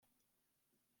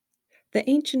The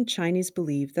ancient Chinese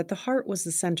believed that the heart was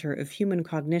the center of human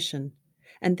cognition,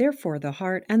 and therefore the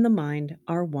heart and the mind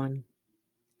are one.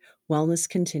 Wellness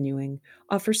Continuing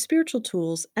offers spiritual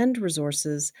tools and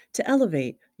resources to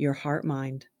elevate your heart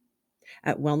mind.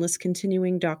 At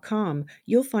wellnesscontinuing.com,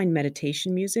 you'll find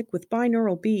meditation music with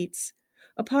binaural beats,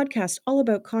 a podcast all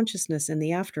about consciousness and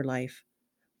the afterlife,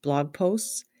 blog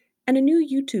posts, and a new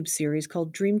YouTube series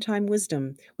called Dreamtime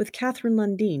Wisdom with Catherine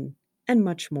Lundeen, and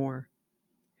much more.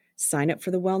 Sign up for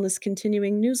the Wellness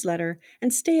Continuing newsletter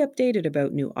and stay updated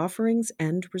about new offerings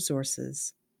and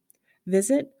resources.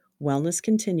 Visit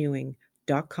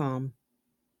wellnesscontinuing.com.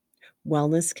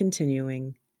 Wellness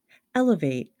Continuing.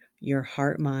 Elevate your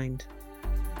heart mind.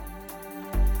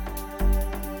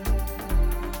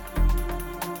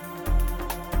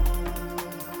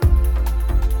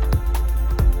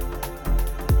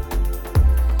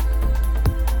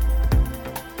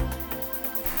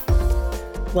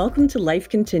 Welcome to Life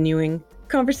Continuing,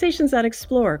 conversations that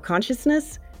explore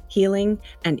consciousness, healing,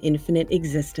 and infinite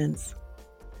existence.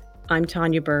 I'm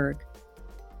Tanya Berg.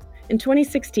 In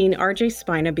 2016, RJ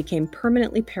Spina became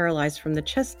permanently paralyzed from the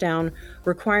chest down,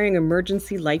 requiring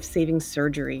emergency life-saving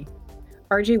surgery.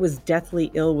 RJ was deathly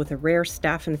ill with a rare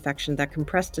staph infection that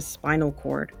compressed his spinal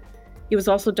cord. He was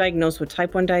also diagnosed with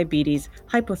type 1 diabetes,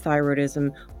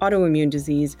 hypothyroidism, autoimmune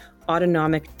disease,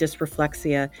 autonomic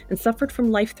dysreflexia, and suffered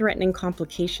from life-threatening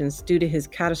complications due to his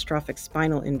catastrophic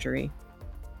spinal injury.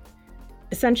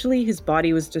 Essentially, his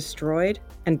body was destroyed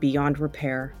and beyond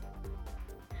repair.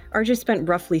 RJ spent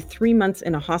roughly 3 months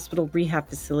in a hospital rehab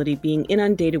facility being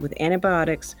inundated with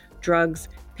antibiotics, drugs,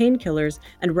 painkillers,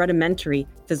 and rudimentary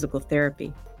physical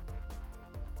therapy.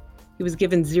 He was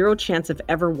given zero chance of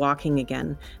ever walking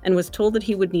again and was told that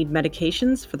he would need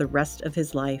medications for the rest of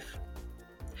his life.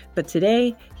 But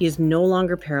today, he is no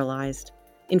longer paralyzed.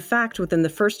 In fact, within the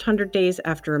first 100 days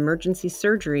after emergency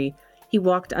surgery, he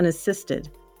walked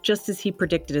unassisted, just as he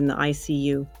predicted in the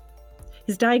ICU.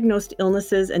 His diagnosed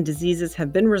illnesses and diseases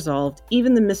have been resolved,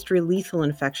 even the mystery lethal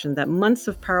infection that months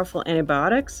of powerful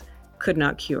antibiotics could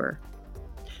not cure.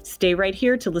 Stay right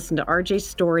here to listen to RJ's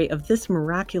story of this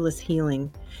miraculous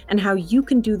healing and how you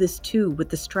can do this too with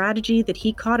the strategy that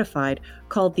he codified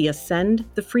called the Ascend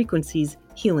the Frequencies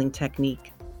healing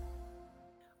technique.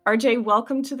 RJ,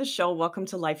 welcome to the show. Welcome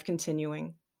to Life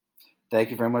Continuing. Thank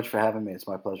you very much for having me. It's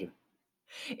my pleasure.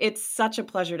 It's such a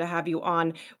pleasure to have you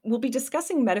on. We'll be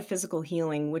discussing metaphysical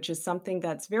healing, which is something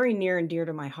that's very near and dear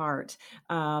to my heart.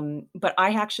 But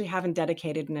I actually haven't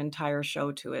dedicated an entire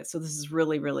show to it. So this is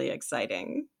really, really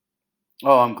exciting.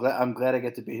 Oh, I'm glad I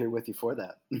get to be here with you for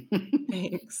that.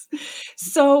 Thanks.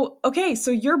 So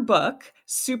your book,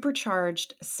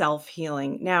 Supercharged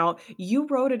Self-Healing. Now, you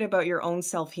wrote it about your own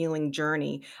self-healing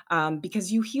journey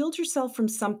because you healed yourself from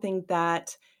something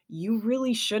that you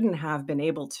really shouldn't have been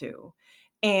able to.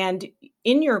 And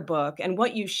in your book and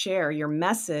what you share, your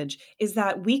message is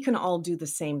that we can all do the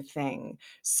same thing.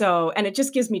 So, and it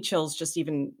just gives me chills just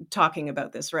even talking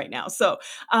about this right now. So,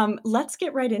 let's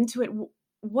get right into it.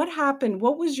 What happened?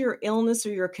 What was your illness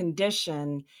or your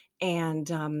condition? And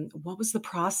what was the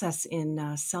process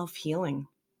in self-healing?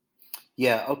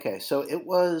 Yeah. Okay. So it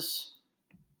was.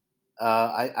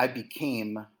 I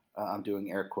became. I'm doing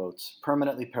air quotes.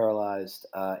 Permanently paralyzed.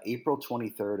 April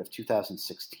 23rd of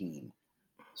 2016.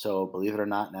 So believe it or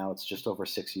not, now it's just over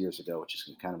 6 years ago, which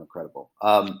is kind of incredible.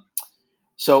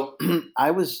 So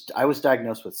I was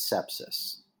diagnosed with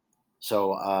sepsis.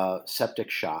 So septic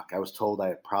shock. I was told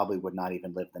I probably would not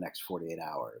even live the next 48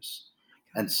 hours.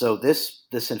 And so this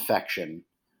infection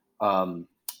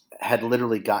had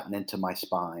literally gotten into my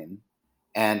spine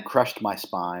and crushed my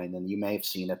spine. And you may have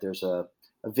seen it. There's a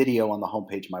video on the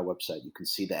homepage of my website. You can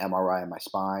see the MRI of my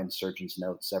spine, surgeon's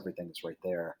notes, everything is right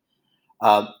there.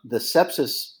 The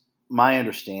sepsis, my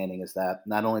understanding is that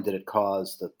not only did it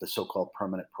cause the so-called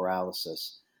permanent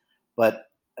paralysis, but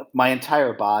my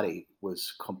entire body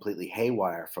was completely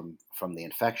haywire from the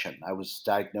infection. I was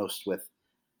diagnosed with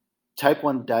type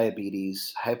 1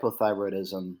 diabetes,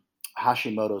 hypothyroidism,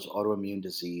 Hashimoto's autoimmune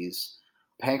disease,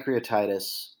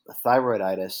 pancreatitis,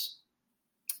 thyroiditis,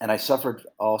 and I suffered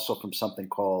also from something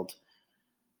called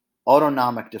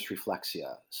autonomic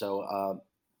dysreflexia. So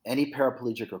any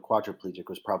paraplegic or quadriplegic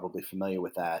was probably familiar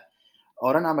with that.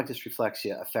 Autonomic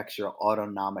dysreflexia affects your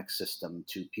autonomic system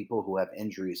to people who have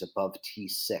injuries above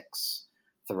T6,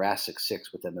 thoracic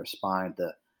 6 within their spine.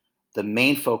 The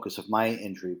main focus of my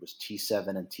injury was T7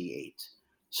 and T8.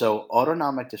 So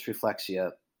autonomic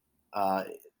dysreflexia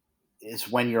is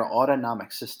when your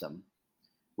autonomic system,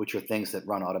 which are things that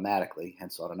run automatically,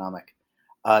 hence autonomic,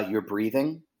 your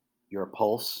breathing, your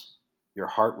pulse, your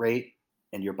heart rate,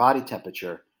 and your body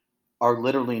temperature are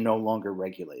literally no longer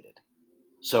regulated.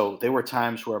 So there were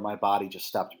times where my body just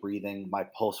stopped breathing, my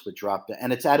pulse would drop,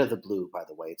 and it's out of the blue, by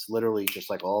the way. It's literally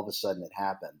just like all of a sudden it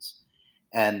happens.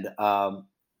 And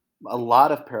a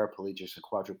lot of paraplegics and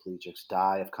quadriplegics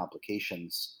die of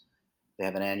complications. They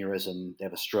have an aneurysm, they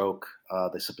have a stroke,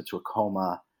 they slip into a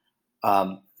coma.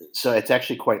 So it's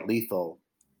actually quite lethal.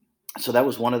 So that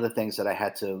was one of the things that I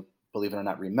had to, believe it or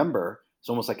not, remember. It's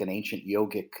almost like an ancient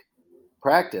yogic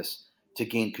practice to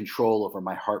gain control over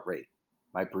my heart rate,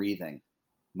 my breathing,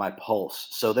 my pulse.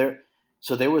 So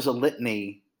there was a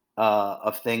litany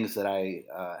of things that I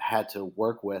had to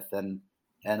work with, and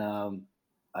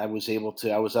I was able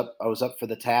to. I was up for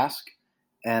the task,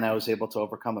 and I was able to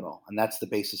overcome it all. And that's the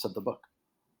basis of the book.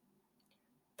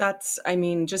 I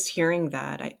mean, just hearing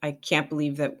that, I can't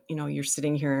believe that, you're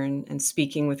sitting here and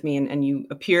speaking with me and you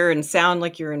appear and sound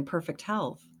like you're in perfect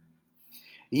health.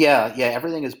 Yeah.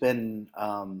 Everything has been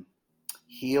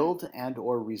healed and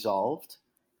or resolved.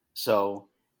 So,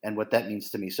 and what that means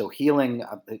to me. So healing,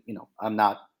 I'm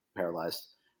not paralyzed.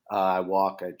 I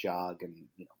walk, I jog, and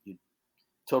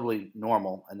totally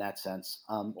normal in that sense.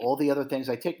 All the other things,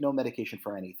 I take no medication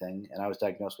for anything, and I was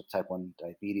diagnosed with type 1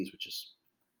 diabetes, which is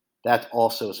that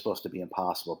also is supposed to be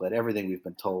impossible. But everything we've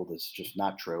been told is just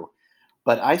not true.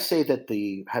 But I say that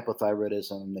the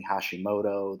hypothyroidism, the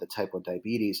Hashimoto, the type 1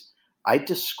 diabetes, I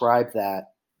describe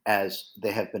that as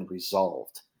they have been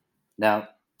resolved. Now,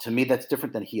 to me, that's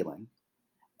different than healing.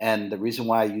 And the reason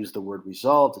why I use the word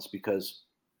resolved is because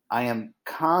I am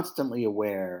constantly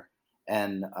aware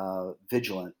and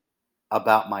vigilant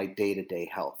about my day-to-day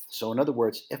health. So in other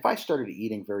words, if I started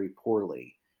eating very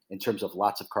poorly in terms of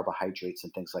lots of carbohydrates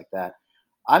and things like that,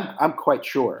 I'm quite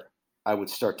sure I would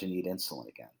start to need insulin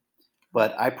again.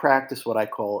 But I practice what I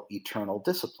call eternal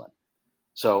discipline.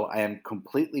 So I am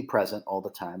completely present all the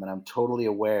time, and I'm totally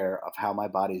aware of how my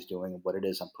body's doing and what it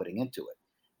is I'm putting into it.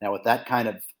 Now, with that kind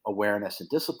of awareness and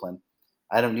discipline,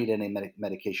 I don't need any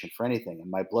medication for anything, and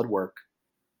my blood work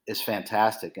is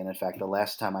fantastic. And in fact, the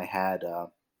last time I had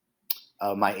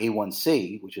my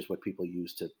A1C, which is what people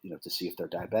use to see if they're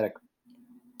diabetic,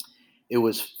 it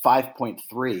was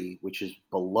 5.3, which is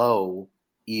below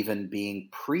even being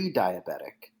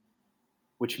pre-diabetic,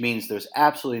 which means there's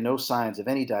absolutely no signs of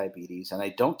any diabetes, and I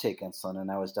don't take insulin, and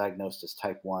I was diagnosed as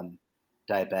type 1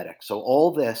 diabetic. So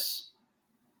all this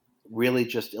really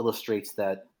just illustrates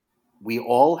that we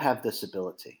all have this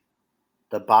ability.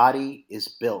 The body is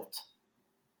built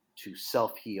to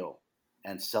self-heal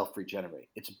and self-regenerate.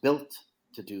 It's built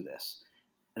to do this.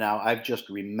 Now, I've just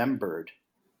remembered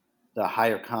the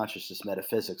higher consciousness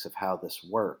metaphysics of how this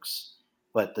works.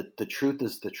 But the truth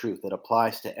is the truth. It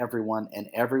applies to everyone, and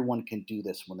everyone can do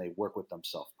this when they work with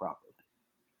themselves properly.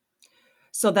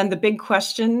 So then the big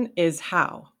question is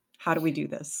how? How do we do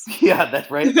this? Yeah,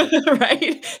 that's right.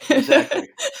 Right? Exactly.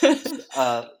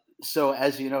 So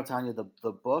as you know, Tanya,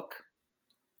 the book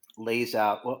lays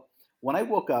out, well, when I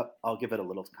woke up, I'll give it a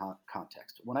little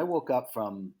context. When I woke up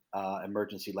from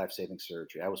emergency life-saving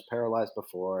surgery, I was paralyzed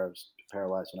before. I was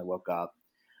paralyzed when I woke up.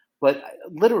 But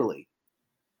literally,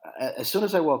 as soon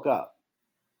as I woke up,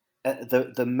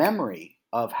 the memory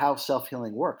of how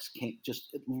self-healing works came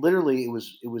literally, it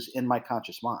was in my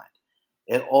conscious mind.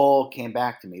 It all came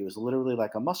back to me. It was literally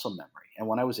like a muscle memory. And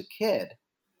when I was a kid,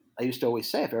 I used to always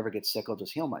say, if I ever get sick, I'll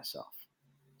just heal myself.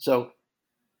 So,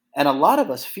 and a lot of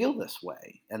us feel this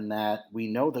way, and that we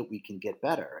know that we can get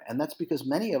better. And that's because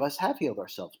many of us have healed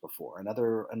ourselves before in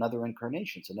other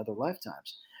incarnations, in other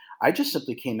lifetimes. I just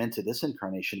simply came into this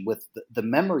incarnation with the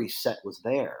memory set was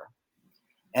there,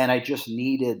 and I just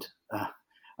needed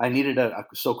a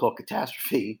so-called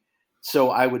catastrophe,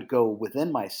 so I would go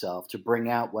within myself to bring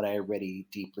out what I already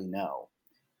deeply know.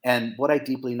 And what I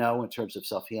deeply know in terms of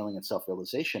self-healing and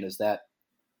self-realization is that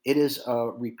it is a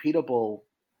repeatable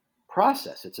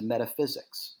process. It's a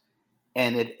metaphysics.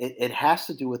 And it has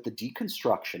to do with the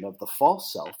deconstruction of the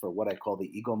false self, or what I call the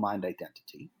ego-mind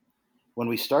identity. When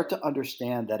we start to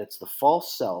understand that it's the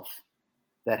false self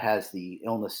that has the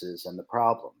illnesses and the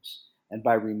problems, and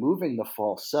by removing the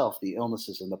false self, the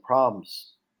illnesses and the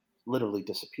problems literally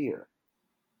disappear.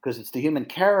 Because it's the human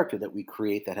character that we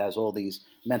create that has all these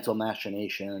mental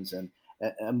machinations and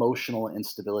emotional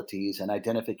instabilities and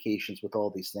identifications with all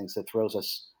these things that throws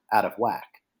us out of whack.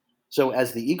 So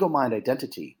as the ego-mind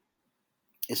identity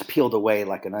is peeled away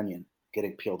like an onion,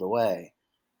 getting peeled away,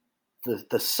 the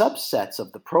subsets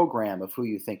of the program of who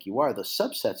you think you are, the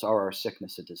subsets are our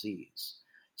sickness and disease.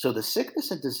 So the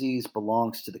sickness and disease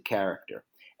belongs to the character.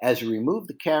 As you remove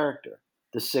the character,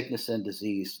 the sickness and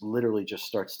disease literally just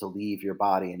starts to leave your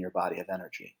body and your body of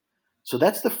energy. So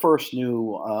that's the first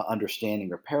new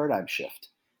understanding or paradigm shift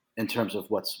in terms of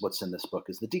what's in this book,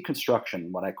 is the deconstruction,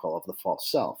 what I call, of the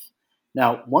false self.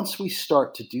 Now, once we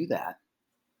start to do that,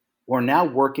 we're now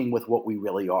working with what we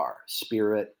really are: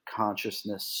 spirit,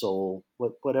 consciousness, soul,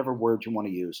 whatever word you want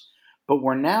to use. But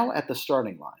we're now at the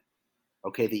starting line.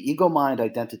 Okay, the ego mind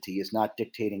identity is not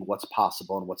dictating what's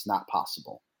possible and what's not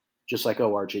possible. Just like,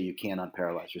 oh, RJ, you can't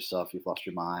unparalyze yourself. You've lost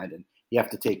your mind and you have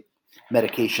to take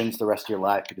medications the rest of your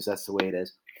life because that's the way it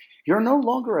is. You're no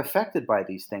longer affected by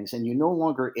these things and you no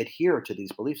longer adhere to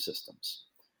these belief systems.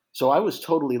 So I was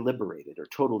totally liberated or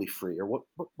totally free, or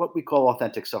what we call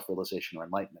authentic self-realization or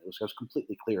enlightenment. I was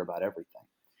completely clear about everything.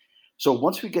 So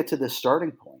once we get to this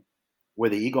starting point where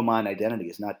the ego mind identity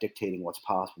is not dictating what's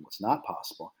possible, what's not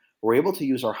possible, we're able to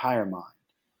use our higher mind.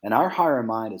 And our higher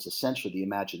mind is essentially the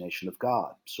imagination of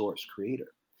God, source,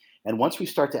 creator. And once we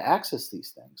start to access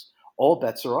these things, all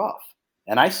bets are off.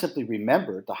 And I simply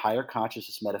remembered the higher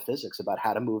consciousness metaphysics about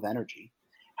how to move energy,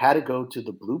 how to go to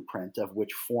the blueprint of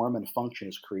which form and function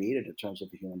is created in terms of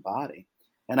the human body.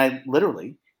 And I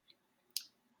literally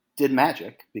did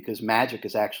magic, because magic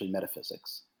is actually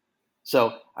metaphysics.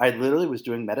 So I literally was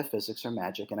doing metaphysics or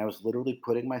magic, and I was literally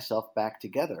putting myself back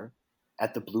together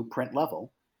at the blueprint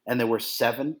level. And there were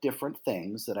 7 different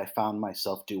things that I found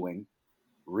myself doing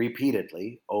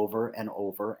repeatedly over and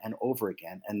over and over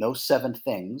again. And those 7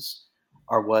 things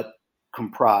are what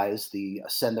comprise the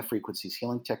Ascend the Frequencies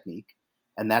healing technique.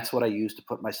 And that's what I use to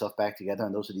put myself back together.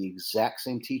 And those are the exact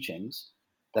same teachings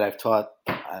that I've taught,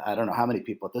 I don't know how many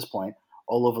people at this point,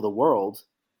 all over the world,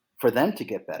 for them to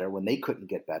get better when they couldn't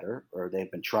get better, or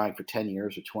they've been trying for 10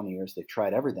 years or 20 years. They've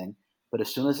tried everything. But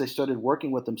as soon as they started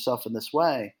working with themselves in this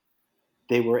way,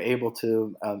 they were able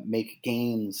to make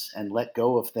gains and let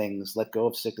go of things, let go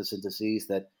of sickness and disease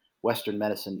that Western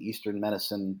medicine, Eastern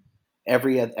medicine,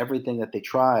 everything that they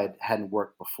tried hadn't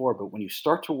worked before. But when you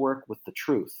start to work with the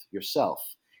truth, yourself,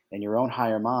 and your own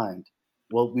higher mind,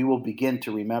 well, we will begin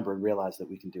to remember and realize that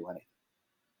we can do anything.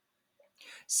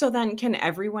 So then, can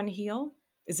everyone heal?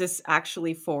 Is this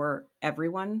actually for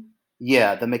everyone?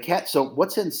 Yeah, so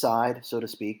what's inside, so to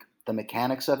speak, the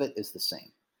mechanics of it is the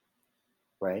same,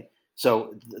 right?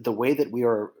 So the way that we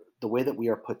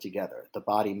are put together, the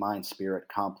body, mind, spirit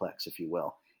complex, if you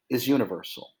will, is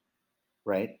universal,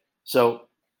 right? So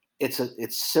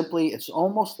it's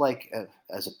almost like,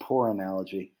 as a poor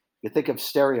analogy, you think of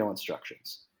stereo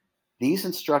instructions. These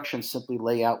instructions simply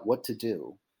lay out what to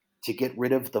do to get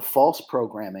rid of the false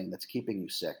programming that's keeping you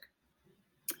sick,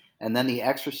 and then the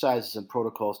exercises and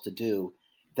protocols to do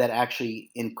that actually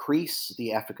increase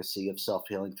the efficacy of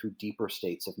self-healing through deeper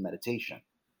states of meditation.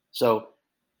 So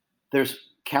there's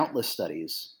countless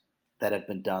studies that have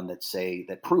been done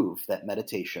that prove that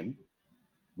meditation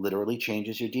literally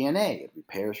changes your DNA. It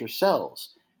repairs your cells.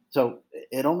 So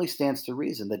it only stands to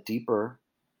reason that deeper,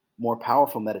 more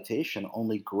powerful meditation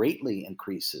only greatly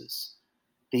increases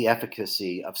the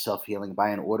efficacy of self-healing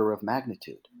by an order of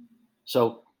magnitude.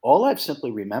 So all I've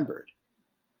simply remembered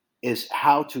is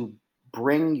how to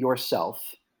bring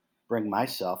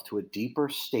myself to a deeper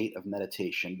state of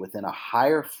meditation within a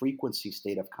higher frequency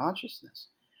state of consciousness,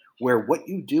 where what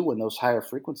you do in those higher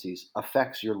frequencies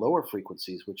affects your lower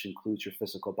frequencies, which includes your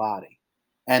physical body.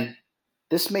 And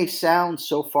this may sound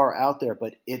so far out there,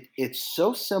 but it's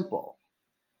so simple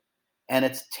and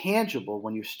it's tangible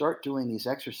when you start doing these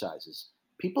exercises.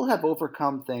 People have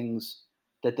overcome things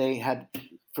that they had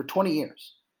for 20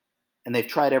 years, and they've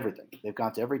tried everything. They've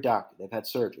gone to every doctor. They've had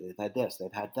surgery. They've had this.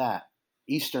 They've had that.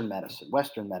 Eastern medicine,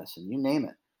 Western medicine, you name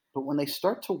it. But when they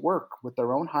start to work with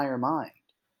their own higher mind,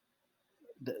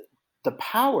 the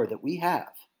power that we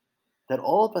have, that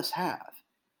all of us have,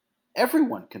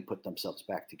 everyone can put themselves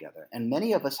back together. And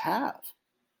many of us have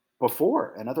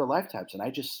before in other lifetimes. And I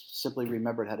just simply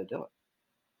remembered how to do it.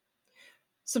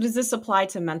 So does this apply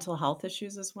to mental health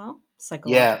issues as well?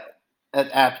 Yeah,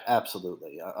 Psychological?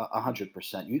 absolutely.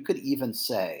 100%. You could even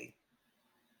say,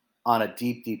 on a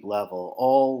deep, deep level,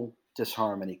 all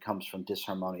disharmony comes from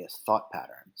disharmonious thought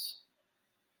patterns.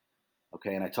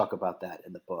 Okay, and I talk about that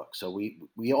in the book. So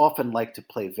we often like to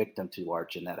play victim to our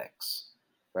genetics,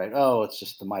 right? Oh, it's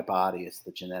just my body, it's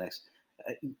the genetics.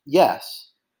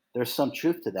 Yes, there's some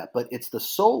truth to that, but it's the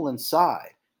soul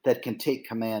inside that can take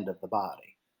command of the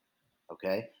body.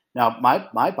 Okay, now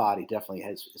my body definitely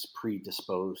is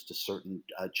predisposed to certain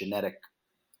genetic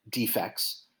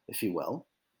defects, if you will,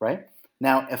 right?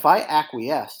 Now, if I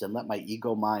acquiesced and let my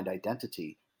ego mind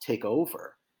identity take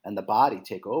over and the body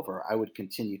take over, I would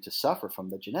continue to suffer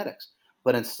from the genetics.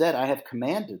 But instead, I have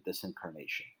commanded this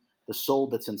incarnation. The soul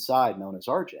that's inside, known as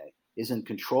RJ, is in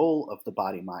control of the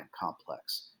body-mind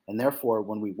complex. And therefore,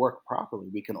 when we work properly,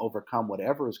 we can overcome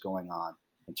whatever is going on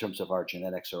in terms of our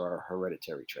genetics or our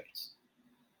hereditary traits.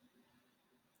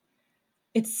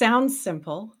 It sounds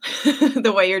simple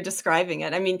the way you're describing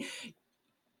it. I mean,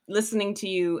 listening to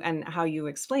you and how you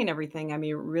explain everything, I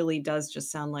mean, it really does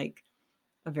just sound like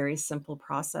a very simple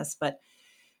process. But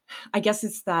I guess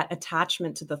it's that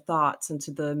attachment to the thoughts and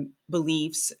to the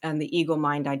beliefs and the ego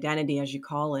mind identity, as you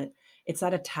call it. It's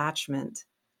that attachment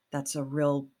that's a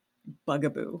real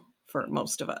bugaboo for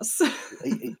most of us.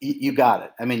 You got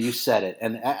it. I mean, you said it.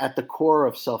 And at the core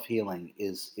of self-healing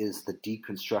is the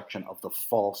deconstruction of the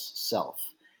false self.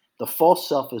 The false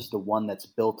self is the one that's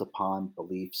built upon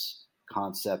beliefs,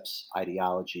 concepts,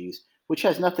 ideologies, which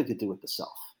has nothing to do with the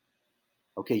self.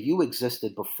 Okay, you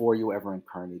existed before you ever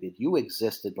incarnated. You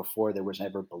existed before there was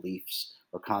ever beliefs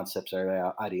or concepts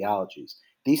or ideologies.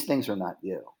 These things are not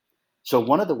you. So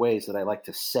one of the ways that I like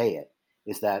to say it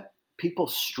is that people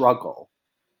struggle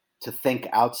to think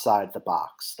outside the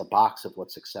box of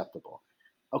what's acceptable.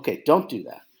 Okay, don't do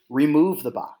that. Remove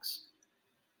the box.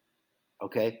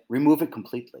 Okay, remove it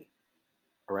completely.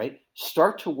 All right,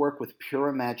 start to work with pure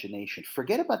imagination.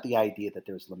 Forget about the idea that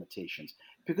there's limitations,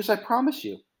 because I promise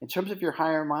you, in terms of your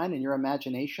higher mind and your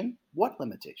imagination, what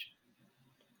limitation?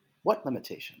 What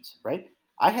limitations, right?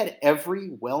 I had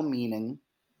every well-meaning,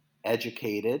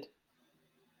 educated,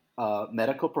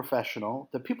 medical professional,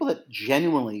 the people that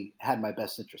genuinely had my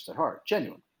best interest at heart,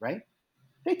 genuinely, right?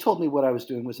 They told me what I was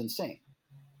doing was insane.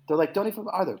 They're like, don't even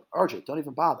bother, RJ, don't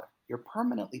even bother. You're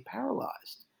permanently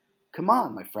paralyzed. Come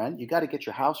on, my friend, you got to get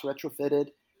your house retrofitted.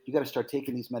 You got to start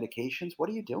taking these medications. What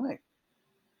are you doing?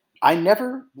 I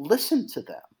never listened to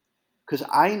them because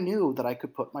I knew that I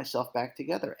could put myself back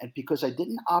together. And because I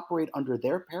didn't operate under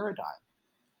their paradigm,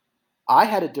 I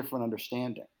had a different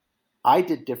understanding. I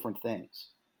did different things.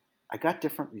 I got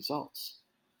different results.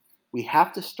 We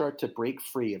have to start to break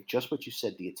free of just what you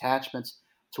said, the attachments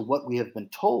to what we have been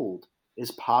told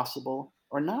is possible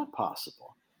or not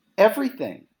possible.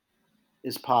 Everything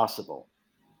is possible.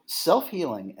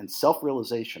 Self-healing and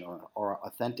self-realization or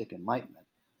authentic enlightenment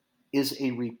is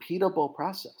a repeatable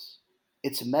process.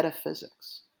 It's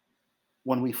metaphysics.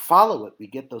 When we follow it, we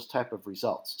get those type of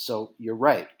results. So you're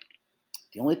right.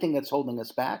 The only thing that's holding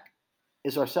us back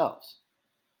is ourselves.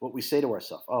 What we say to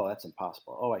ourselves, oh, that's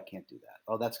impossible. Oh, I can't do that.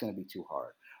 Oh, that's going to be too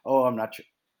hard. Oh, I'm not sure.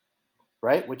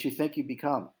 Right? What you think you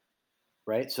become.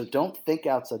 Right? So don't think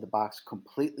outside the box.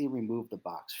 Completely remove the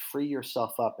box. Free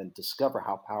yourself up and discover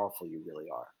how powerful you really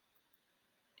are.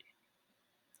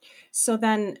 So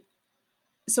then,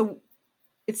 so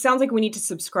it sounds like we need to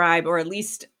subscribe or at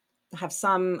least have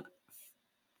some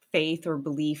faith or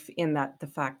belief in that the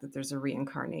fact that there's a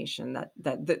reincarnation,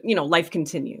 that life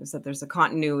continues, that there's a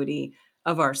continuity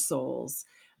of our souls.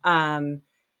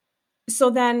 So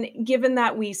then, given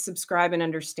that we subscribe and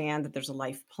understand that there's a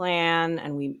life plan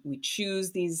and we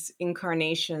choose these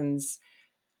incarnations,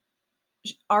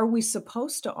 are we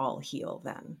supposed to all heal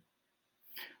then?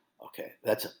 Okay,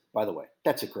 by the way,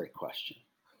 that's a great question.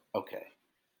 Okay,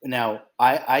 now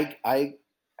I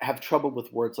have trouble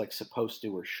with words like supposed to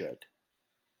or should.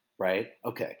 Right?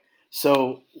 Okay.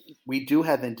 So we do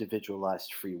have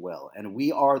individualized free will, and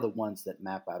we are the ones that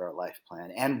map out our life plan.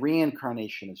 And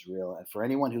reincarnation is real. And for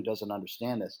anyone who doesn't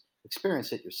understand this,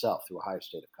 experience it yourself through a higher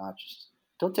state of consciousness.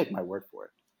 Don't take my word for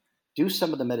it. Do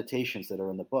some of the meditations that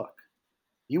are in the book.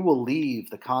 You will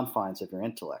leave the confines of your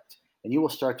intellect, and you will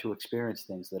start to experience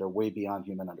things that are way beyond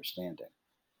human understanding.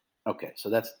 Okay,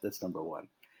 so that's number one.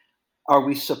 Are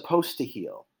we supposed to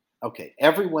heal? Okay,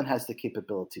 everyone has the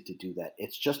capability to do that.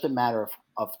 It's just a matter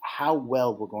of how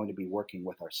well we're going to be working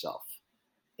with ourselves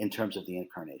in terms of the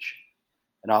incarnation.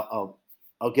 And I'll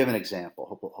give an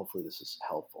example. Hopefully this is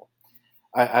helpful.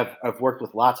 I've worked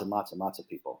with lots and lots and lots of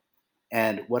people.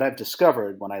 And what I've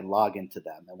discovered when I log into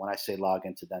them, and when I say log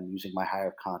into them, using my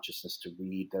higher consciousness to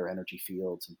read their energy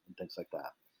fields and things like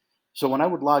that. So when I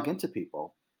would log into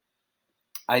people,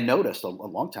 I noticed a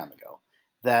long time ago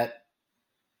that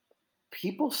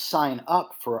people sign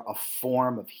up for a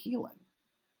form of healing.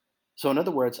 So in other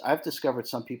words, I've discovered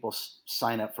some people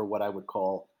sign up for what I would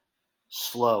call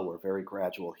slow or very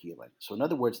gradual healing. So in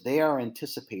other words, they are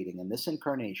anticipating in this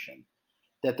incarnation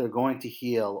that they're going to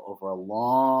heal over a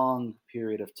long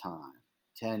period of time,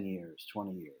 10 years,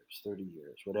 20 years, 30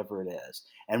 years, whatever it is.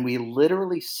 And we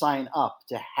literally sign up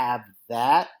to have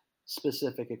that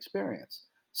specific experience.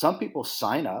 Some people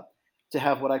sign up to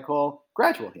have what I call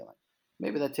gradual healing.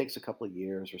 Maybe that takes a couple of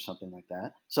years or something like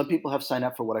that. Some people have signed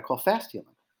up for what I call fast healing.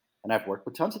 And I've worked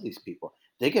with tons of these people.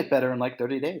 They get better in like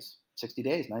 30 days, 60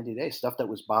 days, 90 days, stuff that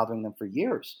was bothering them for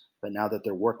years. But now that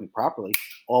they're working properly,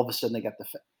 all of a sudden they got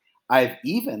I've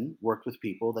even worked with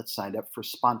people that signed up for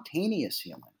spontaneous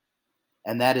healing.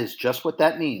 And that is just what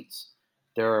that means.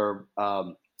 There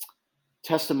are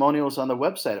testimonials on the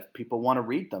website if people want to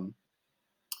read them.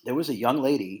 there was a young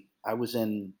lady. I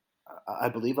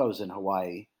believe I was in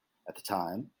Hawaii at the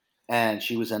time, and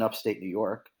she was in upstate New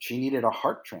York. She needed a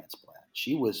heart transplant.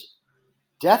 She was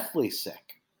deathly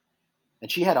sick,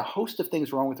 and she had a host of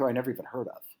things wrong with her I never even heard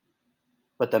of.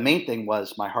 But the main thing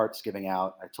was my heart's giving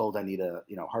out. I told I need a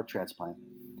heart transplant,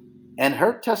 and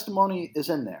her testimony is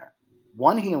in there.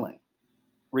 One healing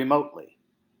remotely.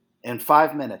 In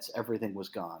 5 minutes, everything was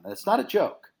gone. And it's not a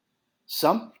joke.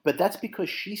 But that's because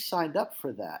she signed up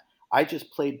for that. I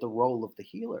just played the role of the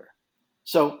healer.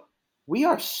 So we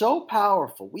are so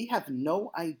powerful. We have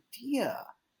no idea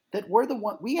that we're the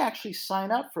one. We actually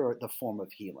sign up for the form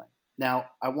of healing. Now,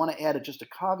 I want to add just a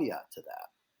caveat to that.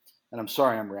 And I'm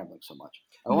sorry I'm rambling so much.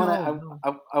 I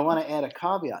want to add a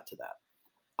caveat to that.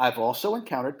 I've also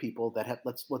encountered people that have.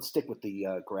 Let's stick with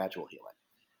the gradual healing.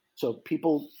 So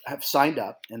people have signed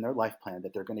up in their life plan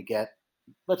that they're going to get,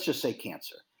 let's just say,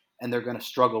 cancer, and they're going to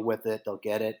struggle with it. They'll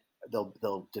get it.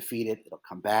 They'll defeat it. It'll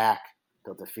come back.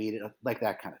 They'll defeat it, like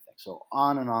that kind of thing. So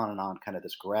on and on and on, kind of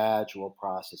this gradual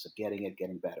process of getting it,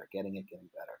 getting better, getting it, getting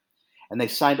better. And they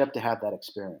signed up to have that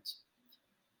experience.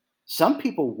 Some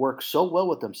people work so well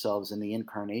with themselves in the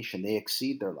incarnation, they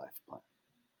exceed their life plan.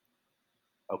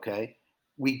 Okay?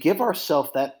 We give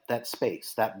ourselves that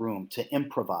space, that room to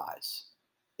improvise,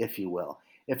 if you will.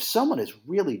 If someone is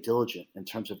really diligent in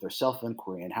terms of their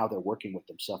self-inquiry and how they're working with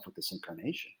themselves with this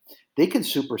incarnation, they can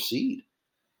supersede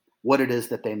what it is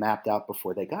that they mapped out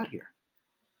before they got here.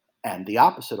 And the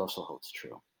opposite also holds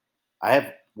true. I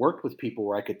have worked with people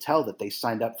where I could tell that they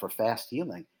signed up for fast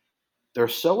healing. They're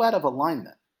so out of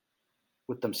alignment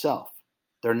with themselves.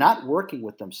 They're not working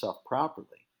with themselves properly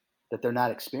that they're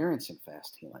not experiencing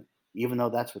fast healing, even though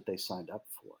that's what they signed up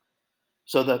for.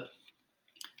 So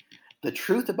the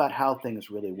truth about how things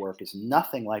really work is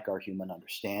nothing like our human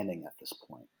understanding at this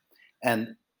point.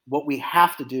 And what we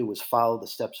have to do is follow the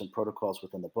steps and protocols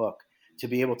within the book to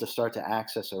be able to start to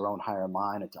access our own higher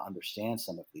mind and to understand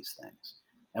some of these things.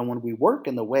 And when we work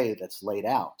in the way that's laid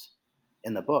out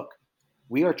in the book,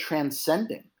 we are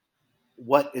transcending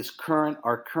what is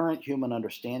our current human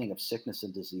understanding of sickness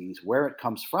and disease, where it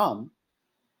comes from,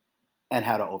 and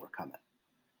how to overcome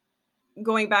it.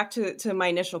 Going back to my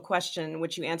initial question,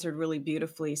 which you answered really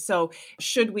beautifully. So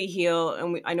should we heal?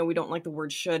 And I know we don't like the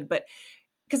word should, but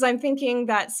because I'm thinking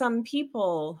that some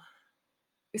people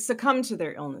succumb to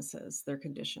their illnesses, their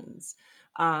conditions,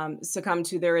 succumb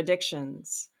to their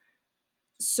addictions.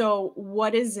 So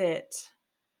what is it?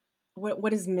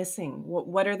 What is missing?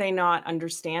 What are they not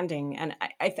understanding? And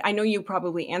I know you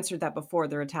probably answered that before.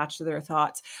 They're attached to their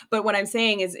thoughts. But what I'm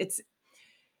saying is it's,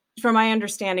 from my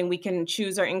understanding, we can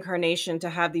choose our incarnation to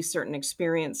have these certain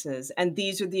experiences. And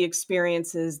these are the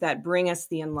experiences that bring us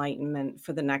the enlightenment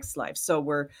for the next life. So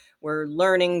we're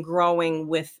learning, growing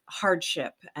with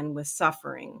hardship and with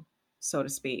suffering, so to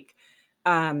speak.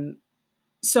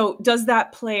 So does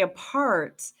that play a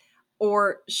part,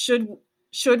 or should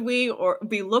we or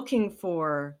be looking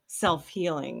for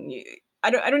self-healing?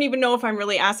 I don't even know if I'm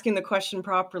really asking the question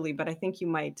properly, but I think you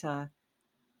might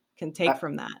can take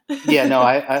from that. Yeah, no,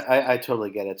 I totally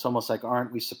get it. It's almost like,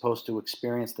 aren't we supposed to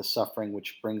experience the suffering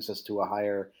which brings us to a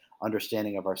higher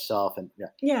understanding of ourselves? And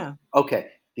yeah. Okay.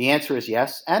 The answer is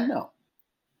yes and no.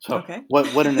 So okay.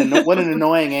 what an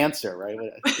annoying answer, right?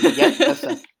 Yes,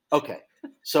 okay.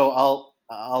 So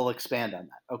I'll expand on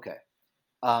that. Okay.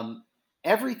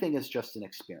 Everything is just an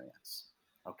experience.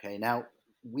 Okay. Now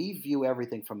we view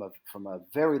everything from a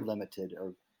very limited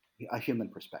or a human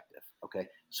perspective. Okay.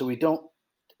 So we don't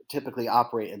typically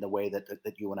operate in the way that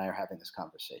you and I are having this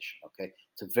conversation. Okay.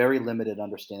 It's a very limited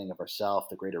understanding of ourselves,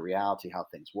 the greater reality, how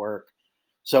things work.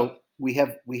 So we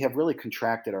have really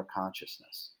contracted our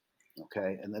consciousness.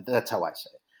 Okay. And that's how I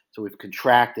say it. So we've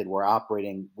contracted, we're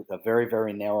operating with a very,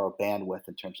 very narrow bandwidth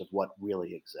in terms of what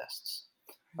really exists.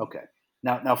 Okay.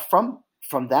 Now from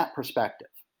that perspective,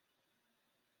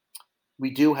 we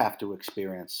do have to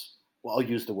experience, well, I'll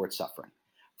use the word suffering.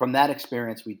 From that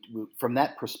experience, from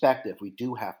that perspective, we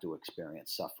do have to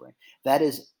experience suffering. That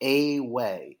is a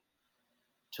way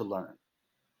to learn.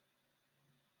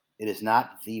 It is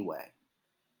not the way.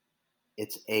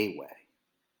 It's a way.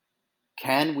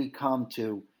 Can we come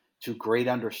to great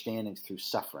understandings through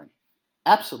suffering?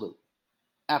 Absolutely.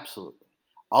 Absolutely.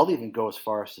 I'll even go as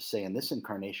far as to say in this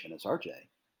incarnation as RJ,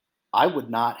 I would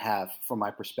not have, from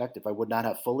my perspective, I would not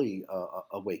have fully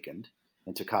awakened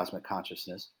into cosmic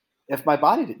consciousness if my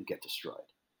body didn't get destroyed.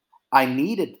 I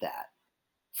needed that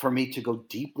for me to go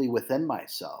deeply within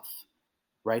myself,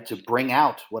 right? To bring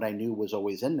out what I knew was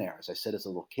always in there. As I said, as a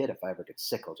little kid, if I ever get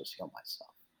sick, I'll just heal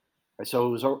myself. Right?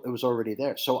 So it was already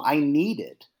there. So I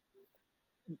needed,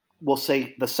 we'll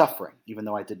say, the suffering, even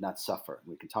though I did not suffer.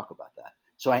 We can talk about that.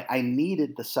 So I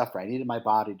needed the suffering. I needed my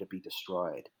body to be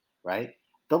destroyed, right?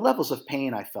 The levels of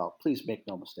pain I felt, please make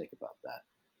no mistake about that,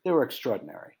 they were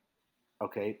extraordinary.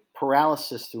 Okay,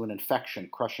 paralysis through an infection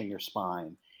crushing your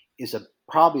spine is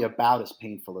probably about as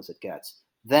painful as it gets.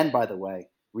 Then, by the way,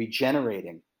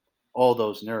 regenerating all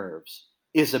those nerves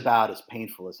is about as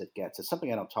painful as it gets. It's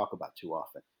something I don't talk about too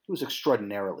often. It was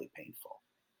extraordinarily painful.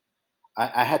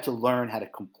 I had to learn how to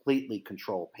completely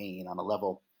control pain on a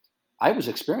level I was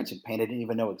experiencing pain I didn't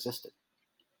even know existed.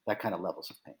 That kind of levels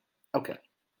of pain. Okay.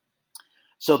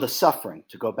 So the suffering,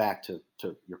 to go back to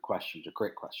your question, it's a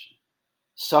great question.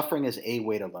 Suffering is a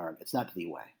way to learn. It's not the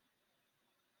way.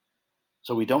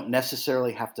 So we don't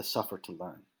necessarily have to suffer to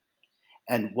learn.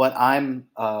 And what I'm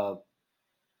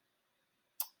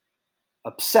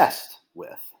obsessed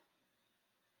with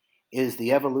is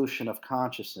the evolution of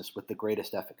consciousness with the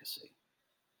greatest efficacy.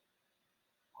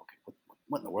 Okay,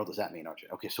 what in the world does that mean,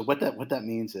 RJ? Okay, so what that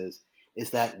means is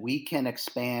that we can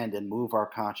expand and move our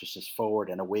consciousness forward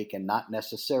and awaken, not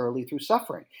necessarily through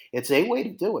suffering. It's a way to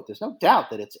do it. There's no doubt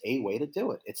that it's a way to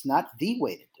do it. It's not the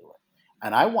way to do it.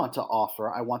 And I want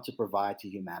to provide to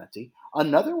humanity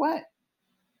another way,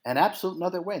 an absolute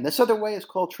another way. And this other way is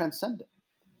called transcendent,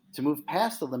 to move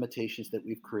past the limitations that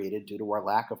we've created due to our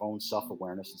lack of own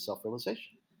self-awareness and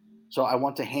self-realization. So I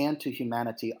want to hand to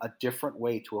humanity a different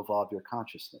way to evolve your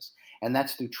consciousness. And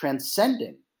that's through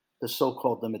transcending the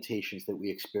so-called limitations that we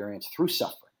experience through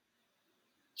suffering.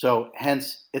 So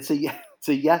hence, it's a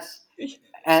yes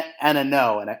and a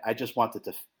no. And I just wanted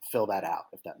to fill that out,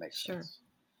 if that makes sense.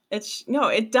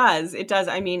 It does. It does.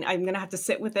 I mean, I'm going to have to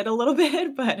sit with it a little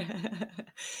bit,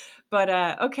 but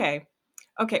okay.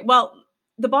 Okay. Well,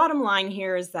 the bottom line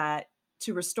here is that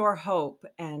to restore hope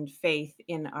and faith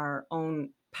in our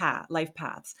own life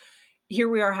paths, here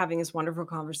we are having this wonderful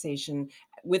conversation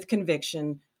with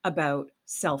conviction about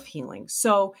self-healing.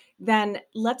 So then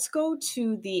let's go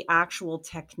to the actual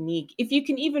technique. If you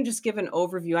can even just give an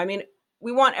overview. I mean,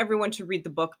 we want everyone to read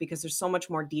the book because there's so much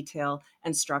more detail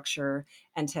and structure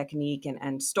and technique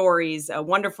and stories,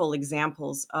 wonderful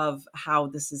examples of how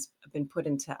this has been put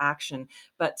into action.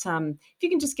 But if you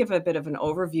can just give a bit of an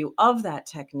overview of that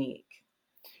technique.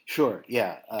 Sure,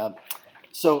 yeah.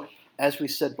 So as we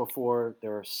said before,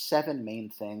 there are 7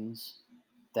 main things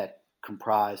that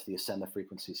comprise the Ascend the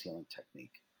Frequencies healing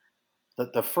technique.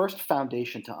 The first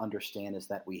foundation to understand is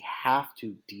that we have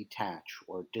to detach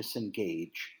or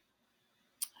disengage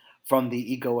from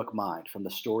the egoic mind, from the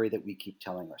story that we keep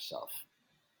telling ourselves.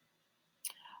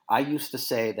 I used to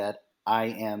say that I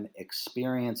am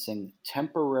experiencing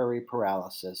temporary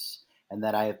paralysis and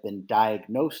that I have been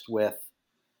diagnosed with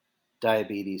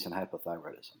diabetes and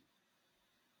hypothyroidism.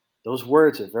 Those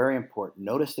words are very important.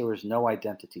 Notice there was no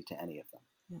identity to any of them.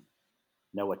 Yeah.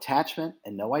 No attachment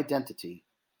and no identity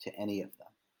to any of them.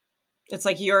 It's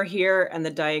like you're here and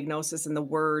the diagnosis and the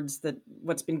words that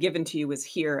what's been given to you is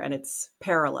here and it's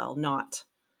parallel, not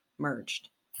merged.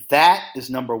 That is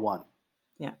number one.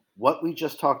 Yeah. What we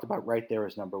just talked about right there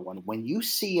is number one. When you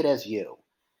see it as you,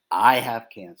 I have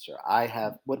cancer, I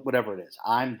have whatever it is,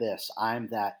 I'm this, I'm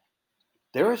that,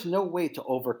 there is no way to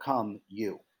overcome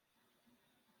you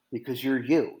because you're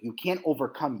you. You can't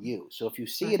overcome you. So if you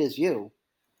see it as you,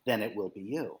 then it will be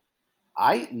you.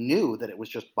 I knew that it was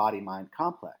just body-mind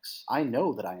complex. I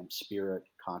know that I am spirit,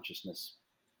 consciousness,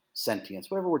 sentience,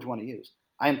 whatever word you want to use.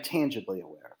 I am tangibly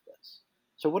aware of this.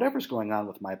 So whatever's going on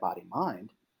with my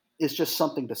body-mind is just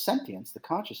something the sentience, the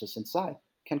consciousness inside,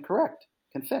 can correct,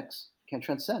 can fix, can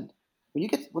transcend.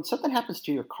 When something happens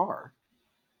to your car,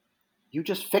 you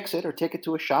just fix it or take it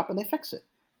to a shop and they fix it.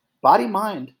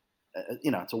 Body-mind,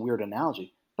 it's a weird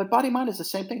analogy, but body-mind is the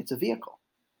same thing. It's a vehicle.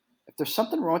 If there's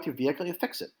something wrong with your vehicle, you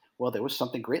fix it. Well, there was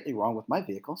something greatly wrong with my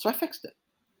vehicle, so I fixed it.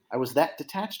 I was that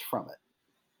detached from it.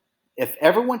 If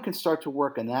everyone can start to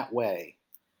work in that way,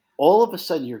 all of a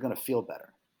sudden you're going to feel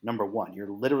better. Number one, you're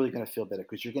literally going to feel better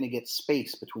because you're going to get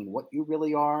space between what you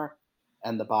really are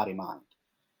and the body-mind.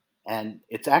 And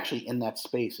it's actually in that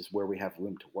space is where we have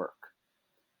room to work.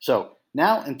 So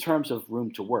now in terms of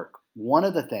room to work, one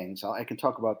of the things, I can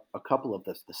talk about a couple of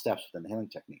the steps within the healing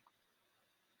technique.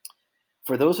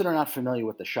 For those that are not familiar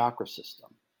with the chakra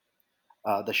system,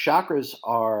 the chakras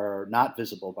are not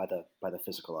visible by the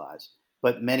physical eyes,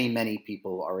 but many, many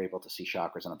people are able to see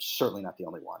chakras, and I'm certainly not the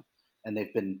only one. And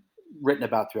they've been written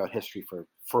about throughout history for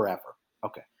forever.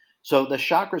 Okay, so the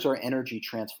chakras are energy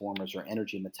transformers or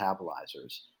energy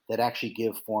metabolizers that actually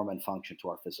give form and function to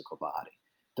our physical body.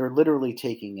 They're literally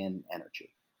taking in energy.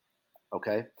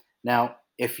 Okay, now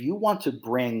if you want to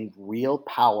bring real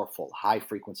powerful high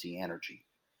frequency energy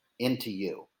into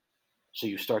you, so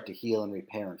you start to heal and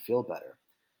repair and feel better,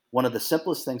 one of the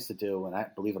simplest things to do, and I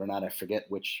believe it or not, I forget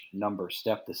which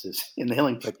step this is in the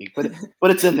healing technique,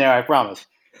 but it's in there, I promise.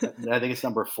 I think it's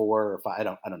number 4 or 5. I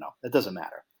don't know. It doesn't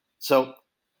matter. So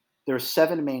there's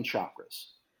 7 main chakras.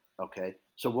 Okay.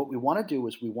 So what we want to do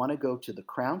is we want to go to the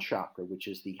crown chakra, which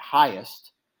is the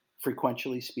highest,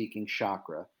 frequentially speaking,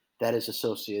 chakra that is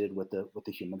associated with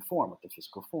the human form, with the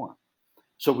physical form.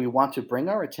 So we want to bring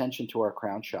our attention to our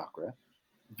crown chakra.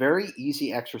 Very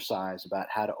easy exercise about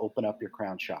how to open up your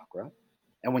crown chakra.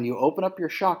 And when you open up your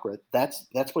chakra, that's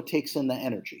what takes in the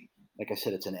energy. Like I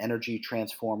said, it's an energy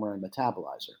transformer and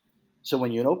metabolizer. So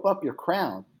when you open up your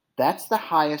crown, that's the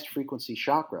highest frequency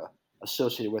chakra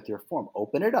associated with your form.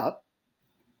 Open it up,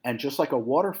 and just like a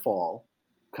waterfall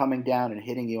coming down and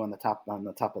hitting you on the top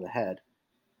of the head,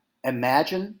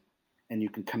 imagine, and you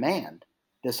can command,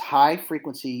 this high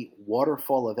frequency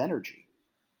waterfall of energy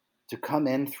to come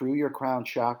in through your crown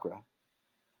chakra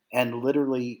and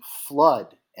literally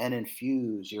flood and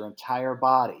infuse your entire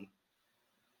body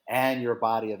and your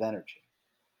body of energy.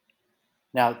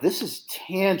 Now, this is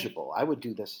tangible. I would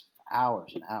do this for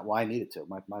hours and hours. Well, I needed to.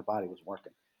 My body was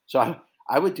working. So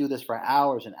I would do this for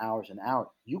hours and hours and hours.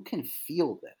 You can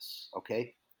feel this,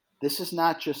 okay? This is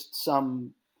not just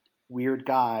some weird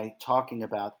guy talking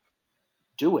about,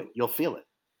 do it. You'll feel it.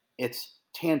 It's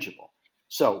tangible.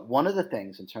 So one of the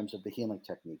things in terms of the healing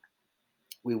technique,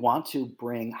 we want to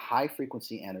bring high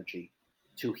frequency energy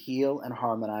to heal and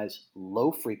harmonize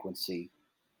low frequency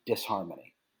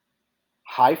disharmony.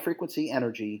 High frequency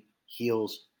energy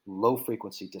heals low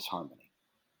frequency disharmony.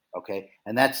 Okay?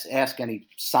 And that's, ask any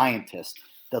scientist,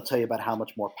 they'll tell you about how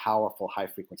much more powerful high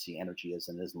frequency energy is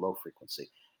than it is low frequency.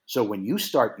 So when you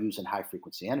start using high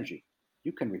frequency energy,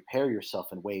 you can repair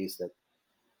yourself in ways that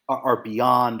are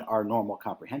beyond our normal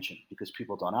comprehension because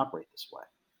people don't operate this way.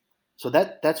 So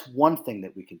that's one thing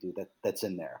that we can do that's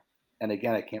in there. And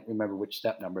again, I can't remember which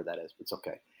step number that is, but it's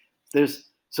okay.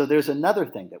 There's another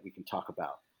thing that we can talk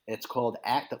about. It's called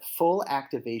the full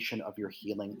activation of your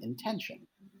healing intention.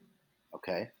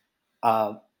 Okay.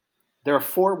 There are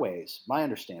 4 ways. My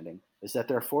understanding is that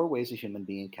there are 4 ways a human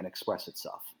being can express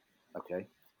itself. Okay.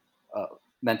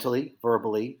 Mentally,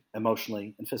 verbally,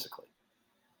 emotionally, and physically.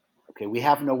 Okay, we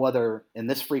have no other, in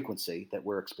this frequency that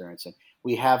we're experiencing,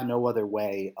 we have no other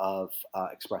way of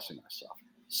expressing ourselves.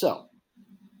 So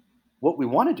what we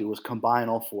want to do is combine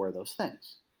all 4 of those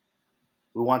things.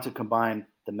 We want to combine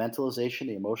the mentalization,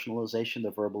 the emotionalization,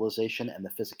 the verbalization, and the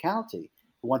physicality.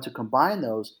 We want to combine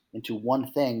those into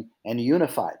one thing and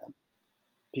unify them,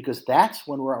 because that's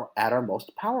when we're at our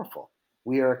most powerful.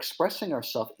 We are expressing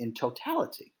ourselves in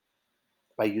totality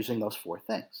by using those 4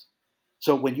 things.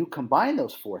 So when you combine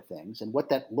those 4 things, and what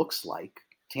that looks like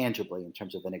tangibly in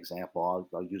terms of an example,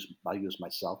 I'll use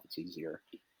myself. It's easier.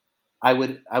 I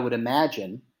would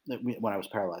imagine that when I was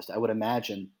paralyzed, I would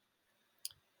imagine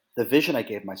the vision I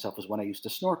gave myself was when I used to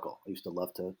snorkel. I used to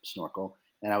love to snorkel,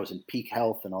 and I was in peak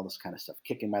health and all this kind of stuff,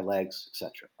 kicking my legs,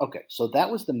 etc. Okay, so that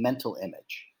was the mental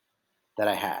image that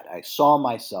I had. I saw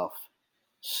myself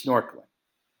snorkeling,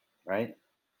 right?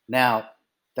 Now,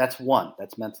 that's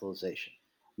mentalization.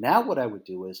 Now what I would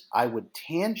do is I would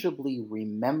tangibly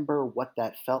remember what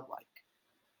that felt like,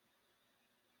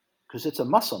 because it's a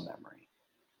muscle memory.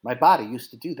 My body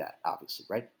used to do that, obviously,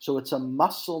 right? So it's a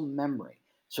muscle memory.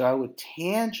 So I would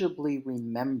tangibly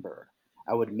remember.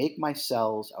 I would make my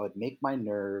cells, I would make my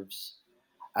nerves,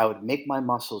 I would make my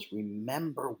muscles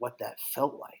remember what that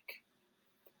felt like.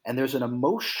 And there's an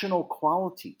emotional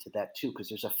quality to that too, because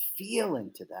there's a feeling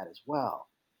to that as well.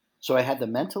 So I had the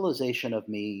mentalization of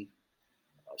me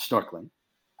snorkeling.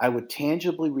 I would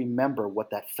tangibly remember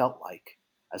what that felt like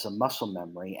as a muscle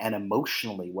memory, and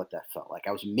emotionally what that felt like.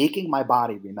 I was making my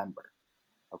body remember.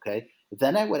 Okay.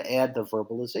 Then I would add the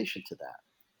verbalization to that.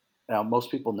 Now,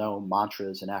 most people know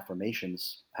mantras and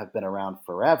affirmations have been around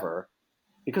forever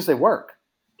because they work.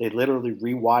 They literally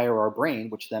rewire our brain,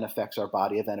 which then affects our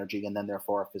body of energy and then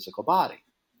therefore our physical body.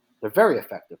 They're very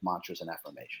effective, mantras and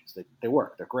affirmations. They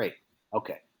work. They're great.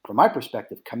 Okay. From my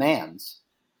perspective, commands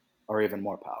are even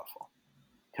more powerful.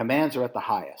 Commands are at the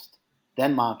highest,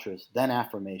 then mantras, then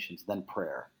affirmations, then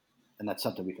prayer. And that's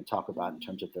something we can talk about in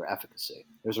terms of their efficacy.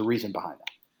 There's a reason behind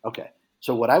that. Okay.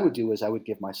 So what I would do is I would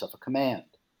give myself a command,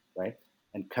 right?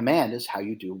 And command is how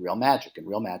you do real magic. And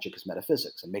real magic is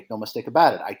metaphysics. And make no mistake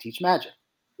about it, I teach magic,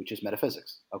 which is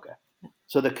metaphysics. Okay.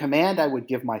 So the command I would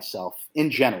give myself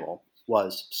in general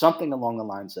was something along the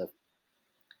lines of,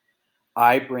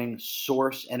 I bring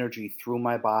source energy through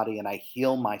my body and I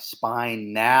heal my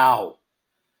spine now.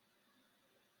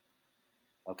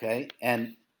 Okay.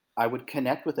 And I would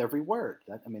connect with every word.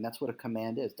 That's what a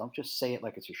command is. Don't just say it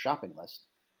like it's your shopping list.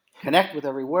 Connect with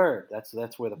every word. That's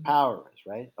where the power is,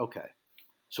 right? Okay.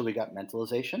 So we got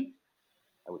mentalization.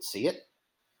 I would see it.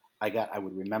 I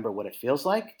would remember what it feels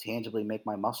like, tangibly make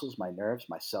my muscles, my nerves,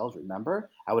 my cells remember.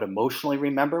 I would emotionally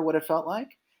remember what it felt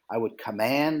like. I would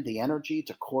command the energy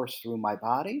to course through my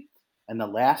body. And the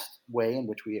last way in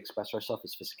which we express ourselves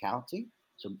is physicality.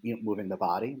 So moving the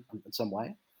body in some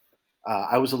way.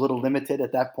 I was a little limited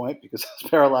at that point because I was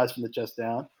paralyzed from the chest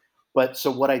down. But so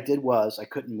what I did was I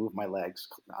couldn't move my legs,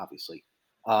 obviously.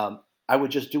 I would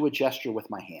just do a gesture with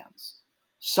my hands,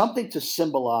 something to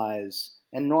symbolize.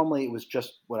 And normally it was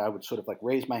just what I would sort of like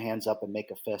raise my hands up and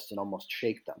make a fist and almost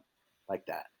shake them like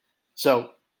that. So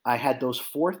I had those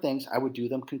four things. I would do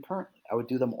them concurrently. I would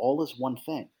do them all as one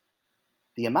thing.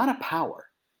 The amount of power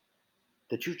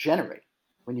that you generate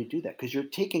when you do that, because you're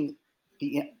taking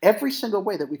every single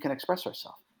way that we can express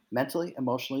ourselves, mentally,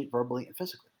 emotionally, verbally, and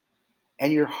physically,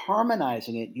 and you're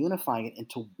harmonizing it, unifying it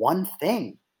into one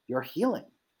thing. You're healing.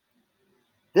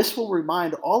 This will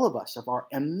remind all of us of our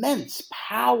immense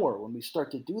power. When we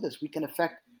start to do this, we can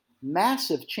affect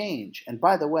massive change. And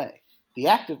by the way,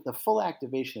 the full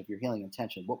activation of your healing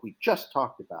intention, what we just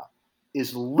talked about,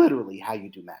 is literally how you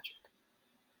do magic.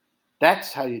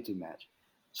 That's how you do magic.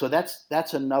 So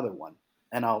that's another one.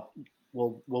 And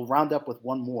we'll round up with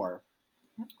one more,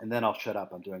 and then I'll shut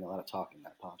up. I'm doing a lot of talking. I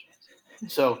apologize.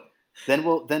 So then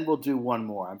we'll do one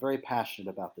more. I'm very passionate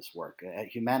about this work.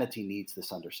 Humanity needs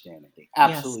this understanding. They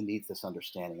absolutely needs this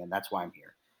understanding, and that's why I'm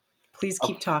here. Please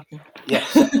keep talking.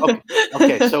 Yes.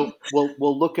 Okay. So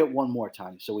we'll look at one more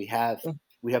time. So we have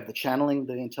the channeling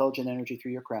the intelligent energy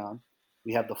through your crown.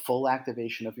 We have the full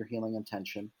activation of your healing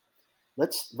intention.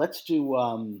 Let's do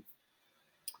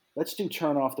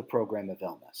turn off the program of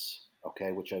illness.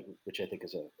 Okay, which I think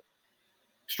is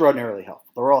extraordinarily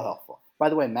helpful. They're all helpful. By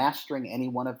the way, mastering any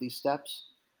one of these steps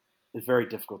is very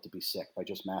difficult to be sick by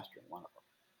just mastering one of them.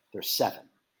 There's 7.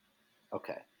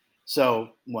 Okay, so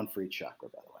one for each chakra,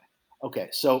 by the way. Okay,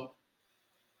 so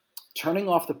turning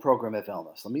off the program of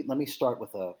illness. Let me start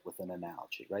with an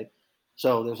analogy, right?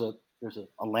 So there's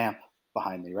a lamp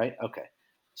behind me, right? Okay,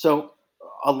 so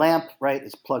a lamp, right,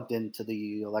 is plugged into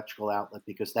the electrical outlet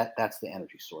because that's the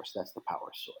energy source, that's the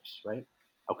power source, right?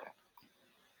 Okay.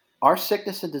 Our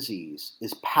sickness and disease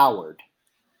is powered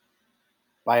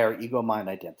by our ego mind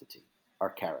identity,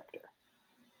 our character.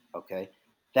 Okay?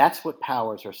 That's what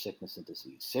powers our sickness and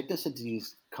disease. Sickness and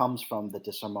disease comes from the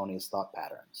disharmonious thought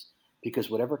patterns,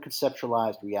 because whatever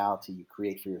conceptualized reality you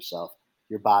create for yourself,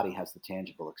 your body has the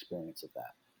tangible experience of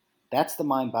that. That's the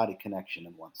mind-body connection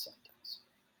in one sentence.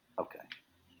 Okay.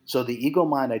 So the ego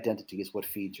mind identity is what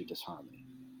feeds your disharmony.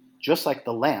 Just like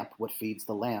the lamp, what feeds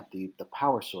the lamp, the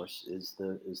power source is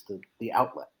the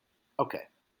outlet. Okay.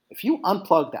 If you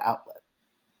unplug the outlet,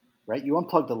 right? You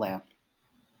unplug the lamp,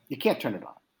 you can't turn it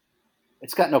on.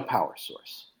 It's got no power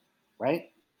source,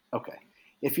 right? Okay.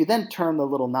 If you then turn the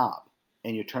little knob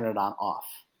and you turn it on off,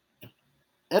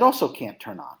 it also can't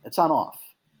turn on. It's on off.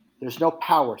 There's no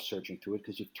power surging through it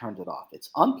because you've turned it off. It's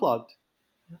unplugged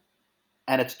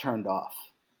and it's turned off.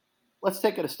 Let's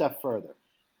take it a step further.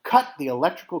 Cut the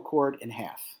electrical cord in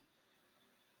half.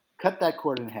 Cut that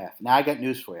cord in half. Now I got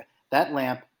news for you. That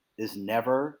lamp is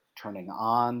never turning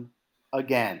on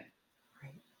again.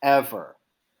 Right. Ever.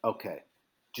 Okay.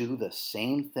 Do the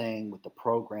same thing with the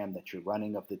program that you're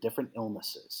running of the different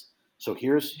illnesses. So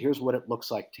here's what it looks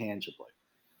like tangibly.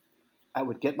 I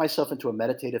would get myself into a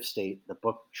meditative state. The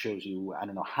book shows you, I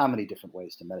don't know how many different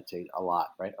ways to meditate, a lot,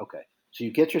 right? Okay. So you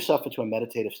get yourself into a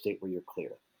meditative state where you're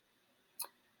clear.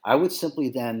 I would simply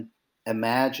then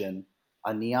imagine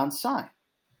a neon sign,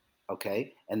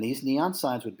 okay? And these neon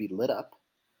signs would be lit up,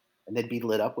 and they'd be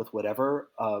lit up with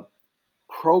whatever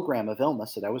program of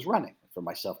illness that I was running. For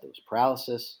myself, there was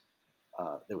paralysis,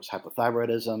 there was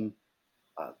hypothyroidism,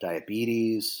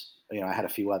 diabetes. I had a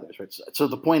few others, right? So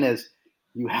the point is,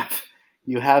 you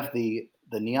have the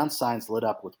neon signs lit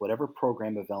up with whatever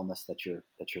program of illness that you're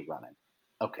running.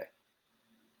 Okay.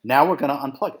 Now we're going to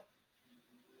unplug it.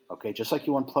 Okay, just like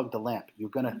you unplug the lamp, you're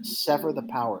going to sever the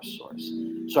power source.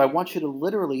 So I want you to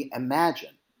literally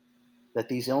imagine that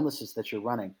these illnesses that you're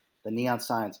running, the neon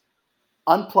signs,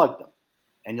 unplug them,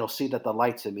 and you'll see that the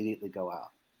lights immediately go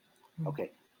out.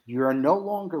 Okay, you are no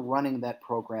longer running that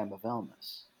program of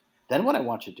illness. Then what I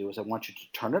want you to do is I want you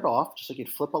to turn it off, just like you'd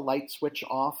flip a light switch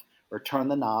off or turn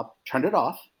the knob, turn it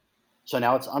off. So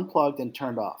now it's unplugged and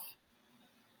turned off.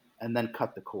 And then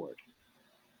cut the cord.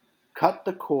 Cut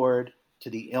the cord to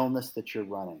the illness that you're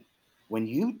running. When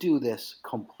you do this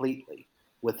completely,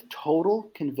 with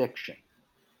total conviction,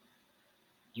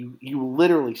 you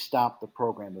literally stop the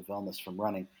program of illness from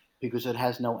running because it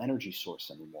has no energy source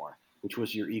anymore, which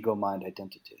was your ego mind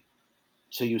identity.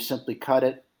 So you simply cut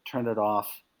it, turn it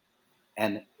off,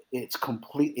 and it's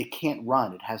complete. It can't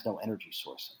run. It has no energy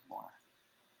source anymore.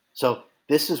 So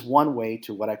this is one way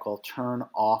to what I call turn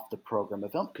off the program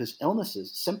of illness, because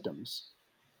illnesses, symptoms,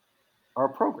 are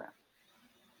a program.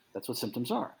 That's what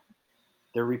symptoms are.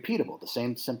 They're repeatable. The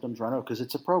same symptoms run over because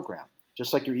it's a program.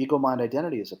 Just like your ego mind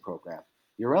identity is a program,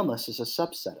 your illness is a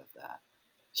subset of that.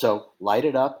 So light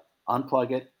it up,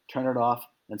 unplug it, turn it off,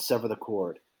 and sever the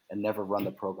cord, and never run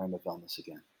the program of illness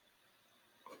again.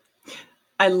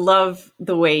 I love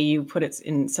the way you put it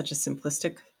in such a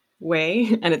simplistic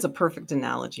way, and it's a perfect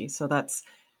analogy. So that's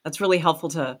really helpful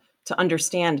to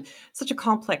understand such a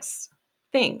complex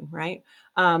thing, right?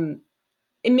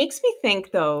 It makes me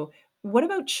think, though, what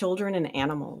about children and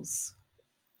animals?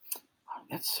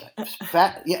 That's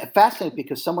fascinating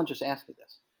because someone just asked me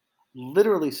this.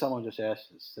 Literally, someone just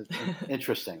asked this.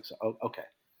 Interesting. So, okay.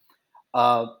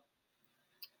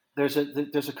 There's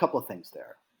a couple of things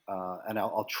there, and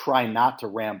I'll try not to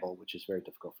ramble, which is very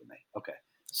difficult for me. Okay.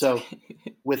 So,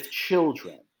 with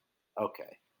children,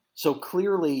 okay. So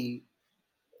clearly,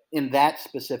 in that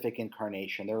specific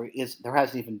incarnation, there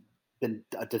hasn't even been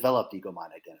a developed ego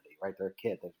mind identity, right? They're a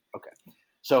kid. Okay.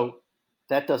 So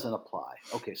that doesn't apply.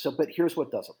 Okay. So, but here's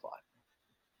what does apply.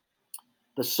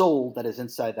 The soul that is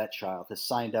inside that child has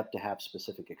signed up to have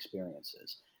specific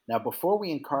experiences. Now, before we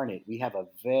incarnate, we have a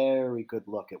very good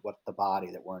look at what the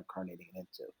body that we're incarnating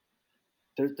into.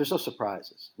 There's no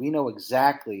surprises. We know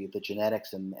exactly the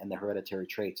genetics and the hereditary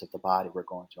traits of the body we're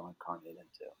going to incarnate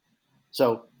into.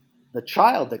 So the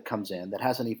child that comes in that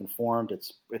hasn't even formed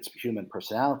its human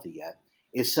personality yet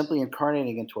is simply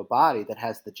incarnating into a body that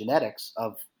has the genetics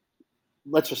of,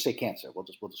 let's just say, cancer. We'll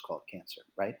just call it cancer,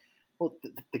 right? Well,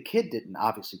 the kid didn't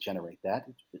obviously generate that.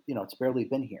 It's barely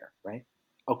been here, right?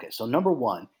 Okay, so number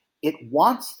one, it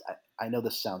wants, I know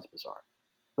this sounds bizarre,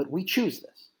 but we choose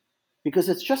this because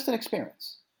it's just an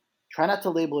experience. Try not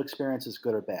to label experience as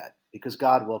good or bad because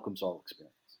God welcomes all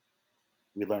experience.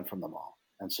 We learn from them all,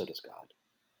 and so does God.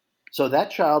 So that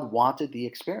child wanted the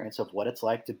experience of what it's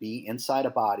like to be inside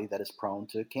a body that is prone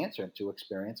to cancer and to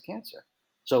experience cancer.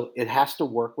 So it has to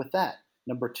work with that.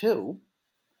 Number two,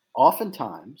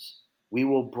 oftentimes we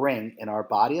will bring in our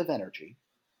body of energy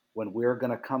when we're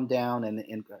going to come down I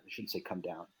shouldn't say come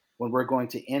down, when we're going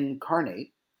to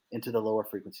incarnate into the lower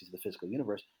frequencies of the physical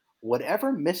universe,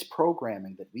 whatever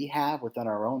misprogramming that we have within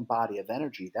our own body of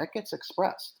energy, that gets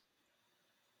expressed.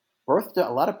 A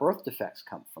lot of birth defects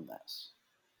come from this.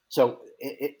 So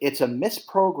it's a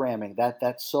misprogramming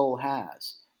that soul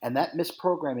has, and that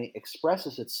misprogramming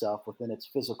expresses itself within its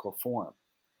physical form,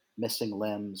 missing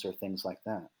limbs or things like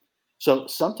that. So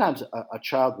sometimes a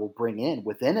child will bring in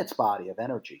within its body of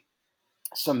energy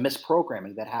some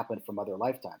misprogramming that happened from other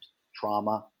lifetimes,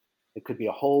 trauma. It could be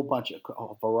a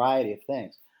variety of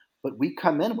things. But we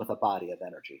come in with a body of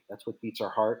energy. That's what beats our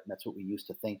heart, and that's what we use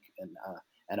to think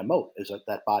and emote, is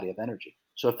that body of energy.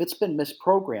 So if it's been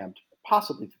misprogrammed,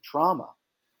 possibly through trauma,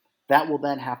 that will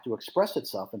then have to express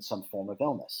itself in some form of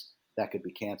illness. That could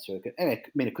be cancer.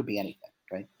 It could be anything,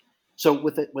 right? So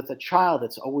with a child,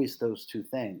 it's always those two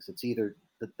things. It's either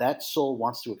that soul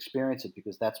wants to experience it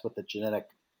because that's what the genetic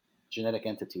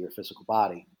entity or physical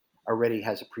body already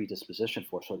has a predisposition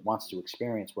for, so it wants to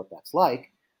experience what that's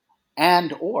like,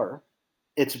 and or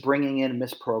it's bringing in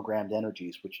misprogrammed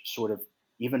energies, which sort of,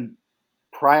 even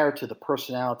prior to the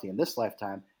personality in this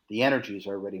lifetime, the energies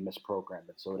are already misprogrammed,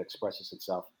 and so it expresses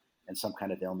itself in some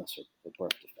kind of illness or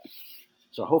birth defect.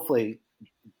 So hopefully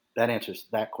that answers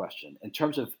that question. In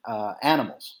terms of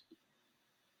animals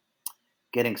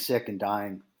getting sick and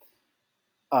dying,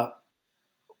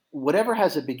 whatever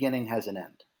has a beginning has an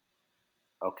end.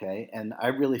 Okay, and I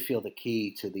really feel the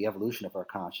key to the evolution of our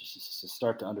consciousness is to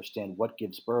start to understand what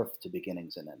gives birth to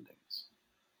beginnings and endings.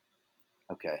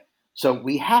 Okay, so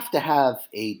we have to have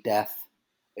a death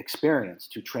experience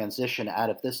to transition out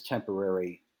of this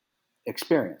temporary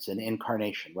experience, an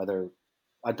incarnation, whether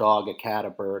a dog, a cat,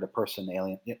 a bird, a person,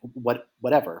 alien,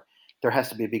 whatever. There has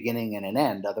to be a beginning and an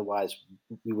end. Otherwise,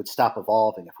 we would stop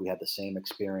evolving if we had the same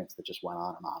experience that just went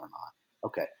on and on and on.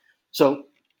 Okay, so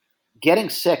getting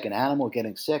sick, an animal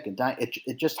getting sick and dying,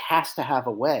 it just has to have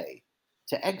a way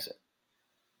to exit.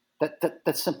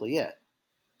 That's simply it.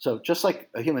 So just like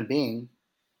a human being,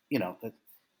 that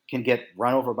can get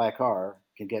run over by a car,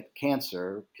 can get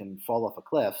cancer, can fall off a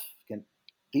cliff,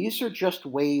 these are just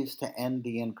ways to end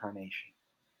the incarnation.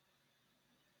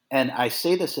 And I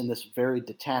say this in this very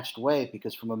detached way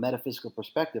because from a metaphysical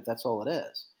perspective, that's all it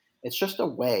is. It's just a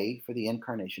way for the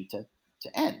incarnation to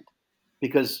end,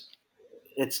 because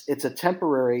it's a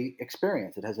temporary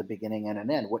experience. It has a beginning and an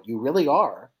end. What you really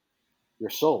are, your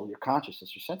soul, your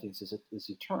consciousness, your sentience, is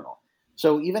eternal.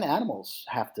 So even animals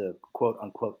have to, quote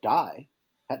unquote, die.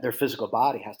 Their physical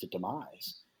body has to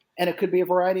demise. And it could be a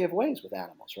variety of ways with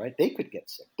animals, right? They could get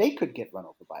sick. They could get run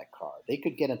over by a car. They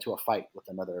could get into a fight with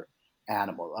another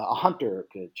animal. A hunter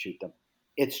could shoot them.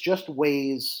 It's just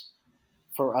ways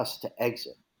for us to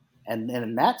exit. And then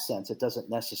in that sense, it doesn't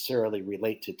necessarily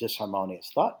relate to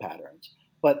disharmonious thought patterns.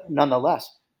 But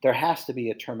nonetheless, there has to be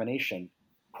a termination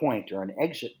point or an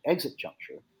exit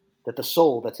juncture that the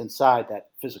soul that's inside that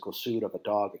physical suit of a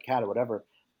dog, a cat, or whatever,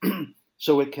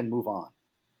 so it can move on.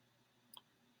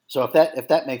 So if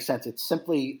that makes sense, it's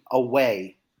simply a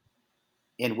way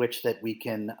in which that we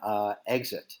can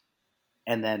exit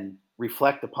and then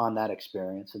reflect upon that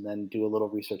experience and then do a little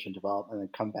research and development and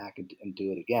then come back and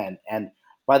do it again. And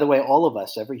by the way, all of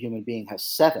us, every human being has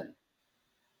 7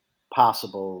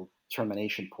 possible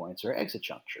termination points or exit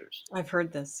junctures. I've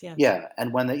heard this, yes. Yeah,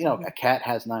 and when a cat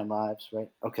has 9 lives, right?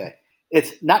 Okay,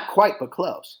 it's not quite, but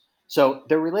close. So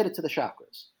they're related to the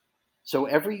chakras. So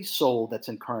every soul that's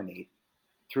incarnate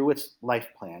through its life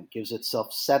plan gives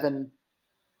itself 7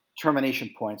 termination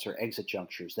points or exit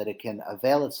junctures that it can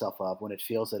avail itself of when it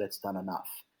feels that it's done enough.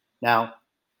 Now,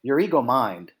 your ego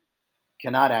mind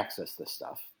cannot access this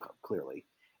stuff, clearly,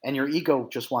 and your ego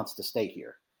just wants to stay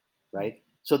here, right?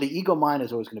 So the ego mind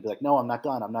is always going to be like, no, I'm not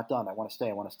done. I want to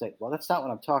stay. Well, that's not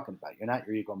what I'm talking about. You're not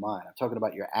your ego mind. I'm talking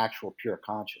about your actual pure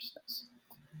consciousness.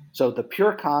 So the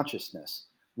pure consciousness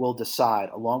will decide,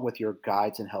 along with your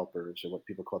guides and helpers, or what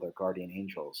people call their guardian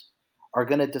angels, are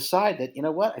going to decide that, you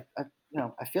know what,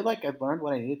 I feel like I've learned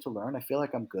what I needed to learn. I feel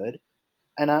like I'm good,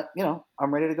 and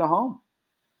I'm ready to go home.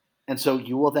 And so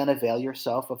you will then avail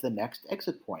yourself of the next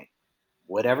exit point,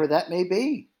 whatever that may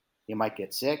be. You might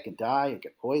get sick and die, or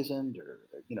get poisoned, or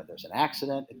there's an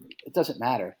accident. It doesn't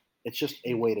matter. It's just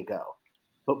a way to go.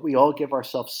 But we all give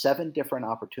ourselves 7 different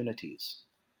opportunities.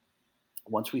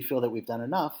 Once we feel that we've done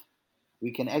enough,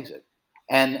 we can exit.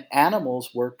 And animals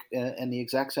work in the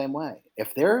exact same way.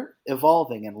 If they're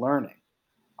evolving and learning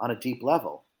on a deep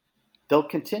level, they'll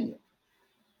continue,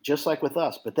 just like with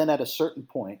us. But then at a certain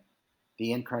point,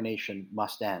 the incarnation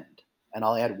must end. And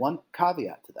I'll add one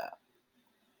caveat to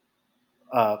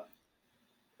that.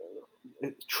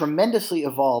 Tremendously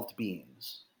evolved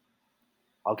beings.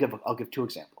 I'll give 2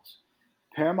 examples.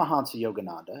 Paramahansa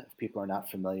Yogananda. If people are not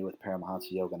familiar with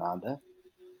Paramahansa Yogananda,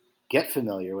 get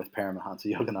familiar with Paramahansa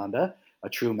Yogananda, a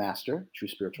true master, true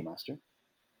spiritual master.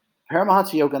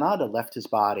 Paramahansa Yogananda left his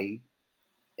body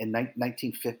in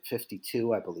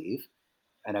 1952, I believe,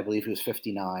 and I believe he was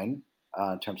 59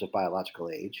 in terms of biological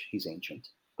age. He's ancient,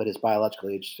 but his biological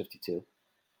age is 52.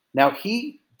 Now,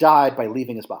 he died by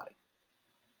leaving his body.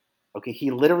 Okay,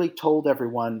 he literally told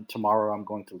everyone, tomorrow I'm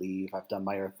going to leave. I've done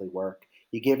my earthly work.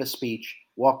 He gave a speech,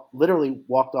 literally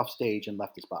walked off stage and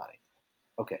left his body.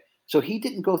 Okay, so he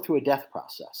didn't go through a death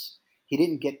process. He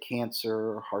didn't get cancer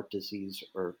or heart disease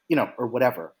or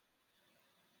whatever.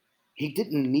 He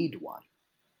didn't need one.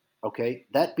 Okay,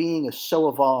 that being is so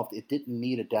evolved, it didn't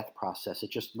need a death process.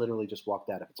 It just literally just walked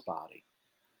out of its body.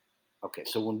 Okay,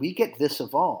 so when we get this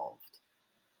evolved,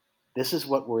 this is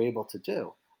what we're able to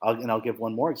do. I'll give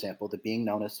one more example, the being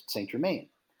known as Saint Germain.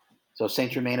 So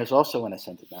Saint Germain is also an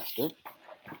ascended master,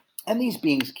 and these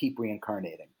beings keep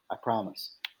reincarnating, I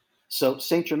promise. So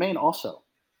Saint Germain also,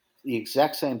 the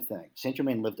exact same thing. Saint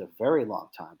Germain lived a very long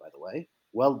time, by the way,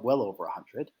 well over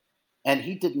 100, and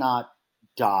he did not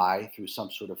die through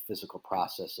some sort of physical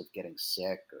process of getting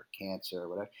sick or cancer or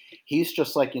whatever. He's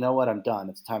just like, you know what, I'm done.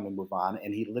 It's time to move on,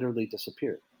 and he literally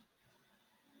disappeared.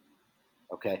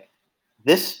 Okay,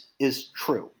 this is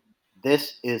true.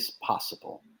 This is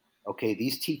possible. Okay,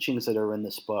 these teachings that are in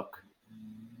this book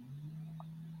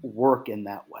work in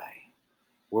that way.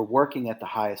 We're working at the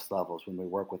highest levels when we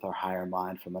work with our higher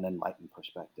mind from an enlightened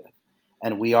perspective.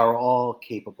 And we are all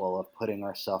capable of putting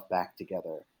ourselves back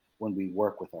together when we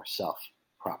work with ourselves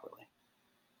properly.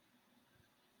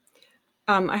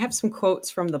 I have some quotes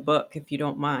from the book, if you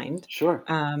don't mind. Sure.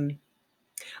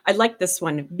 I like this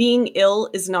one. Being ill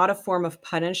is not a form of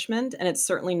punishment, and it's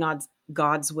certainly not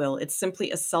God's will. It's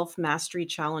simply a self-mastery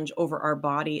challenge over our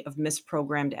body of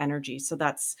misprogrammed energy. So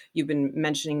you've been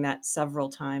mentioning that several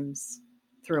times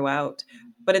throughout,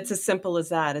 but it's as simple as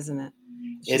that, isn't it?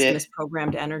 It's just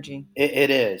misprogrammed energy.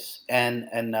 It is. And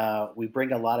we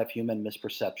bring a lot of human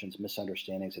misperceptions,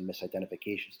 misunderstandings, and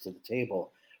misidentifications to the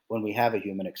table when we have a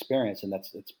human experience, and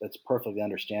that's perfectly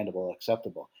understandable,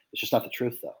 acceptable. It's just not the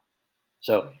truth, though.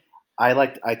 So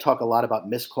I talk a lot about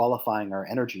misqualifying our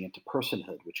energy into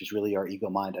personhood, which is really our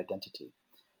ego mind identity.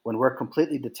 When we're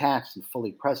completely detached and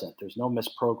fully present, there's no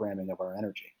misprogramming of our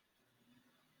energy.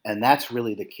 And that's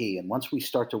really the key. And once we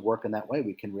start to work in that way,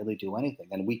 we can really do anything.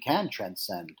 And we can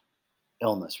transcend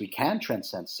illness. We can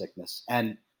transcend sickness.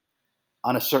 And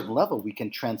on a certain level, we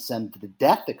can transcend the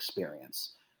death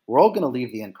experience. We're all going to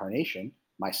leave the incarnation,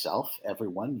 myself,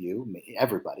 everyone, you, me,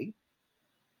 everybody.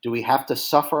 Do we have to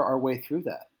suffer our way through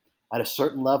that? At a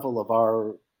certain level of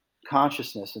our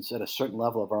consciousness and at a certain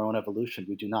level of our own evolution,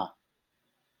 we do not.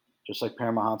 Just like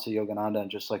Paramahansa Yogananda and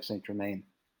just like Saint Germain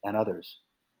and others.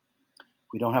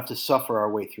 We don't have to suffer our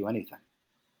way through anything.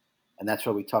 And that's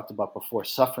what we talked about before.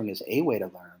 Suffering is a way to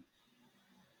learn.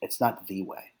 It's not the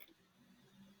way.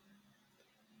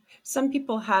 Some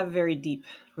people have very deep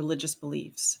religious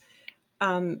beliefs.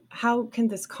 How can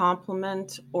this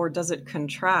complement or does it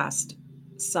contrast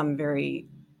some very,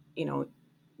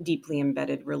 deeply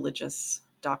embedded religious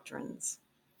doctrines?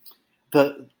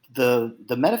 The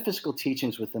metaphysical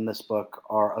teachings within this book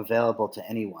are available to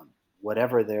anyone,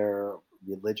 whatever their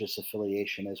religious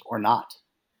affiliation is or not,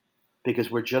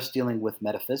 because we're just dealing with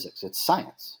metaphysics. It's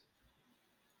science,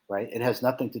 right? It has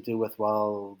nothing to do with,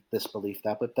 well, this belief,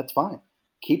 that, but that's fine.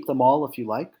 Keep them all if you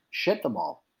like. Shed them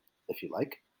all if you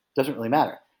like. Doesn't really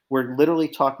matter. We're literally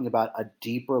talking about a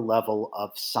deeper level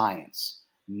of science,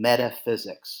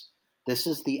 metaphysics. This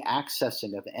is the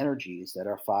accessing of energies that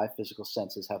our five physical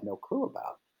senses have no clue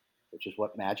about, which is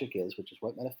what magic is, which is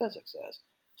what metaphysics is.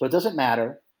 So it doesn't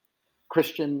matter,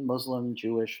 Christian, Muslim,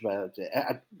 Jewish,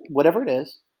 whatever it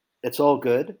is, it's all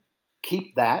good.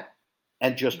 Keep that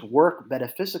and just work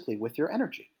metaphysically with your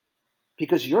energy,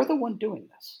 because you're the one doing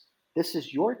this. This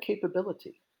is your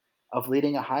capability of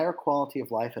leading a higher quality of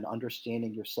life and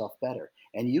understanding yourself better.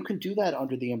 And you can do that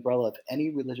under the umbrella of any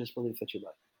religious belief that you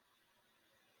like.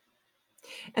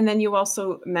 And then you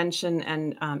also mention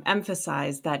and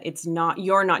emphasize that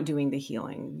you're not doing the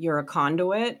healing. You're a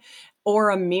conduit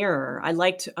or a mirror. I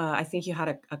think you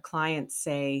had a client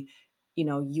say,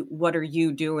 what are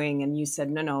you doing? And you said,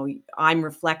 no, I'm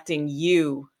reflecting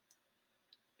you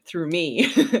through me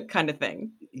kind of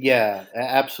thing. Yeah,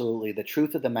 absolutely. The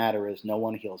truth of the matter is no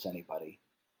one heals anybody.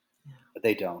 Yeah.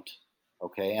 They don't.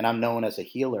 Okay. And I'm known as a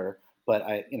healer, but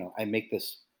I make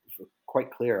this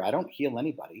quite clear. I don't heal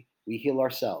anybody. We heal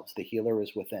ourselves. The healer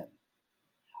is within.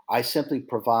 I simply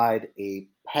provide a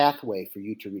pathway for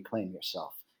you to reclaim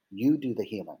yourself. You do the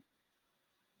healing.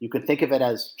 You can think of it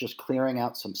as just clearing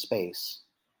out some space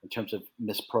in terms of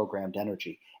misprogrammed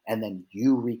energy, and then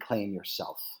you reclaim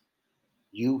yourself.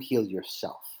 You heal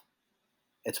yourself.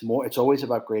 It's always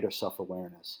about greater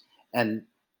self-awareness. And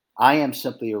I am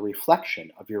simply a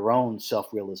reflection of your own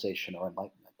self-realization or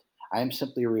enlightenment. I am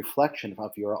simply a reflection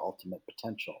of your ultimate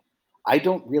potential. I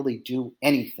don't really do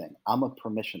anything. I'm a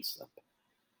permission slip.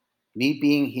 Me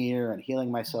being here and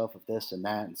healing myself of this and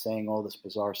that and saying all this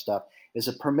bizarre stuff is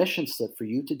a permission slip for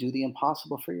you to do the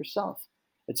impossible for yourself.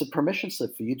 It's a permission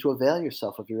slip for you to avail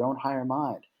yourself of your own higher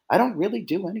mind. I don't really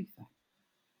do anything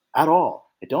at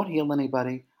all. I don't heal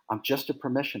anybody. I'm just a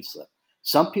permission slip.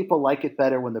 Some people like it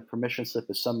better when the permission slip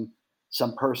is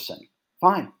some person.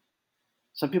 Fine.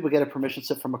 Some people get a permission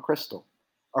slip from a crystal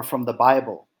or from the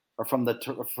Bible or from the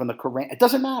Quran. It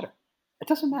doesn't matter. It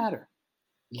doesn't matter.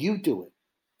 You do it.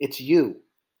 It's you.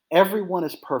 Everyone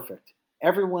is perfect.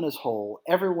 Everyone is whole.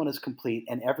 Everyone is complete,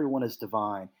 and everyone is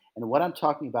divine. And what I'm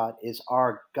talking about is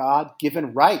our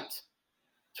God-given right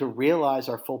to realize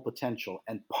our full potential.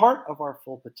 And part of our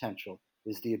full potential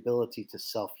is the ability to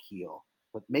self-heal.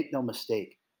 But make no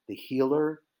mistake, the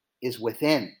healer is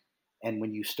within. And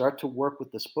when you start to work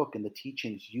with this book and the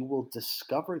teachings, you will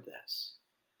discover this.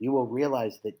 You will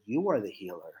realize that you are the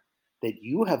healer, that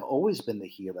you have always been the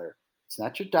healer. It's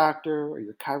not your doctor or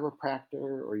your chiropractor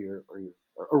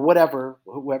or whatever,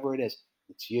 whoever it is.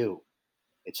 It's you.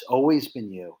 It's always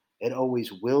been you. It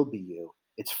always will be you.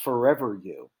 It's forever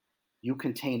you. You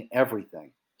contain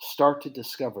everything. Start to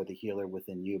discover the healer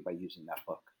within you by using that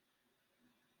book.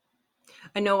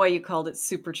 I know why you called it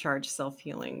supercharged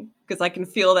self-healing, because I can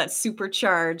feel that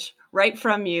supercharge right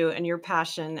from you and your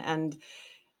passion. And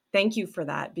thank you for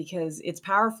that, because it's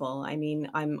powerful. I mean,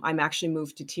 I'm actually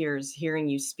moved to tears hearing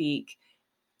you speak,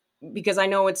 because I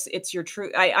know it's your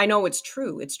truth. I know it's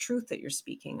true. It's truth that you're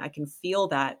speaking. I can feel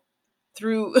that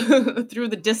through through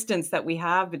the distance that we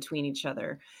have between each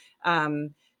other.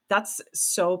 That's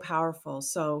so powerful.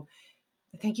 So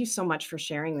thank you so much for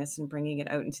sharing this and bringing it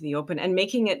out into the open and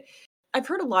making it. I've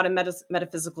heard a lot of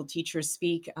metaphysical teachers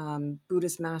speak,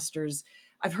 Buddhist masters.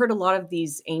 I've heard a lot of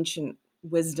these ancient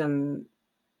wisdom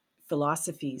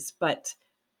philosophies, but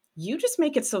you just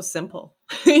make it so simple.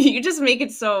 You just make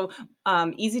it so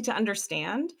easy to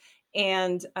understand.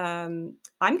 And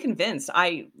I'm convinced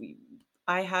I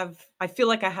feel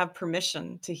like I have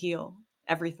permission to heal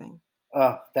everything.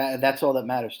 That's all that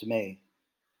matters to me,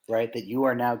 right? That you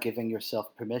are now giving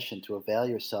yourself permission to avail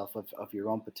yourself of your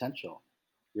own potential.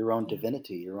 your own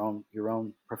divinity, your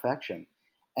own perfection.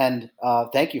 And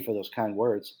thank you for those kind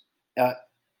words.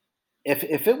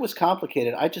 If it was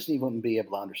complicated, I just wouldn't be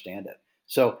able to understand it.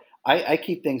 So I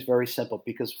keep things very simple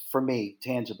because for me,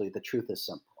 tangibly, the truth is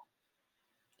simple.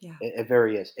 Yeah. It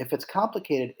very is. If it's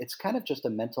complicated, it's kind of just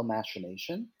a mental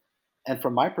machination. And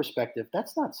from my perspective,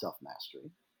 that's not self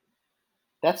mastery.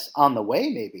 That's on the way,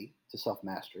 maybe, to self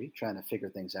mastery, trying to figure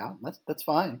things out. That's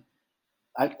fine.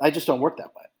 I just don't work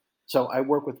that way. So I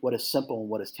work with what is simple and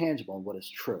what is tangible and what is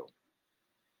true.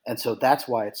 And so that's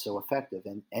why it's so effective.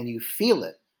 And you feel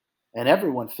it, and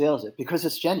everyone feels it because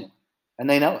it's genuine and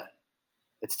they know it.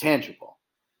 It's tangible,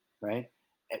 right?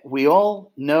 We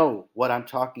all know what I'm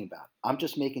talking about. I'm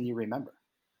just making you remember.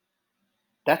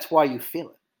 That's why you feel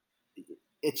it.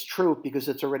 It's true because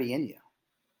it's already in you.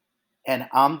 And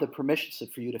I'm the permission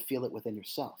slip for you to feel it within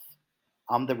yourself.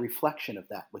 I'm the reflection of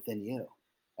that within you.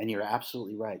 And you're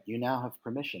absolutely right. You now have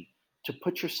permission to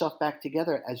put yourself back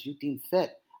together as you deem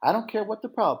fit. I don't care what the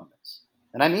problem is.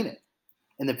 And I mean it.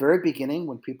 In the very beginning,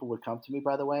 when people would come to me,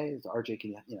 by the way, is RJ,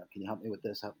 can you help me with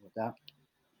this, help me with that?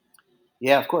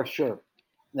 Yeah, of course, sure. And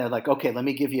they're like, okay, let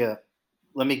me get you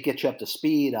up to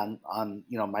speed on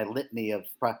my litany of.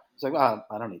 It's like, well,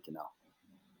 I don't need to know.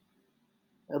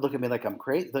 They look at me like I'm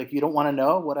crazy. Like, you don't want to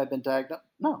know what I've been diagnosed?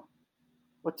 No.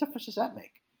 What difference does that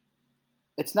make?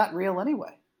 It's not real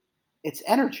anyway. It's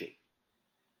energy.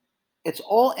 It's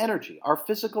all energy. Our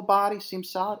physical body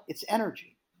seems solid. It's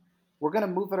energy. We're going to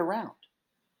move it around.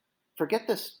 Forget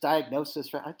this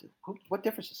diagnosis. What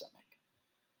difference does that make?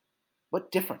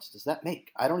 What difference does that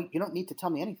make? You don't need to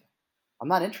tell me anything. I'm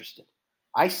not interested.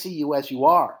 I see you as you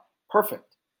are,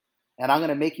 perfect. And I'm going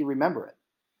to make you remember it.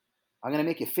 I'm going to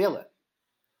make you feel it.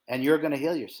 And you're going to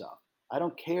heal yourself. I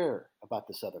don't care about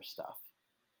this other stuff.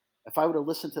 If I would have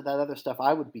listened to that other stuff,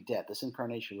 I would be dead. This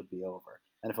incarnation would be over.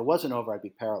 And if it wasn't over, I'd be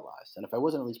paralyzed. And if I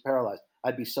wasn't at least paralyzed,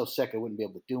 I'd be so sick I wouldn't be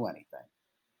able to do anything.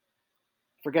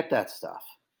 Forget that stuff.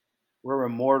 We're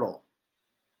immortal.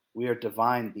 We are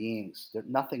divine beings.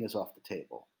 Nothing is off the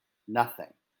table.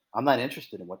 Nothing. I'm not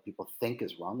interested in what people think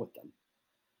is wrong with them.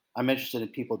 I'm interested in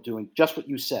people doing just what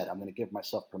you said. I'm going to give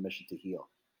myself permission to heal.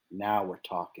 Now we're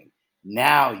talking.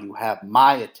 Now you have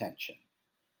my attention.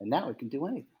 And now we can do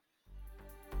anything.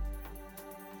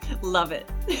 Love it.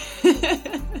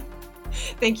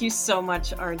 Thank you so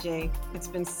much, RJ. It's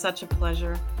been such a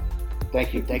pleasure.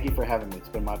 Thank you. Thank you for having me. It's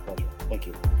been my pleasure. Thank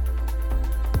you.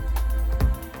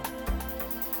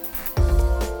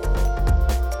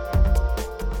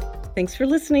 Thanks for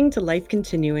listening to Life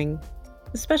Continuing.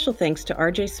 A special thanks to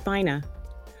RJ Spina.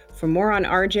 For more on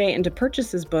RJ and to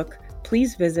purchase his book,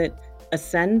 please visit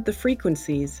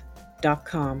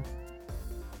ascendthefrequencies.com.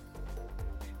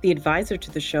 The advisor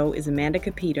to the show is Amanda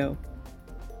Capito.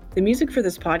 The music for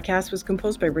this podcast was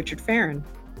composed by Richard Farron.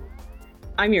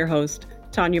 I'm your host,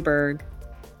 Tanya Berg.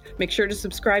 Make sure to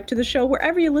subscribe to the show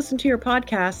wherever you listen to your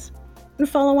podcasts and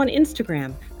follow on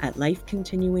Instagram at Life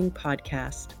Continuing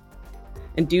Podcast.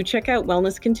 And do check out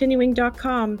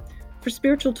wellnesscontinuing.com for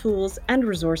spiritual tools and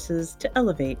resources to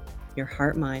elevate your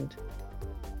heart-mind.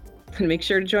 And make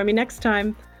sure to join me next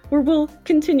time where we'll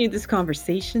continue this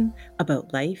conversation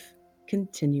about life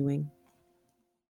continuing.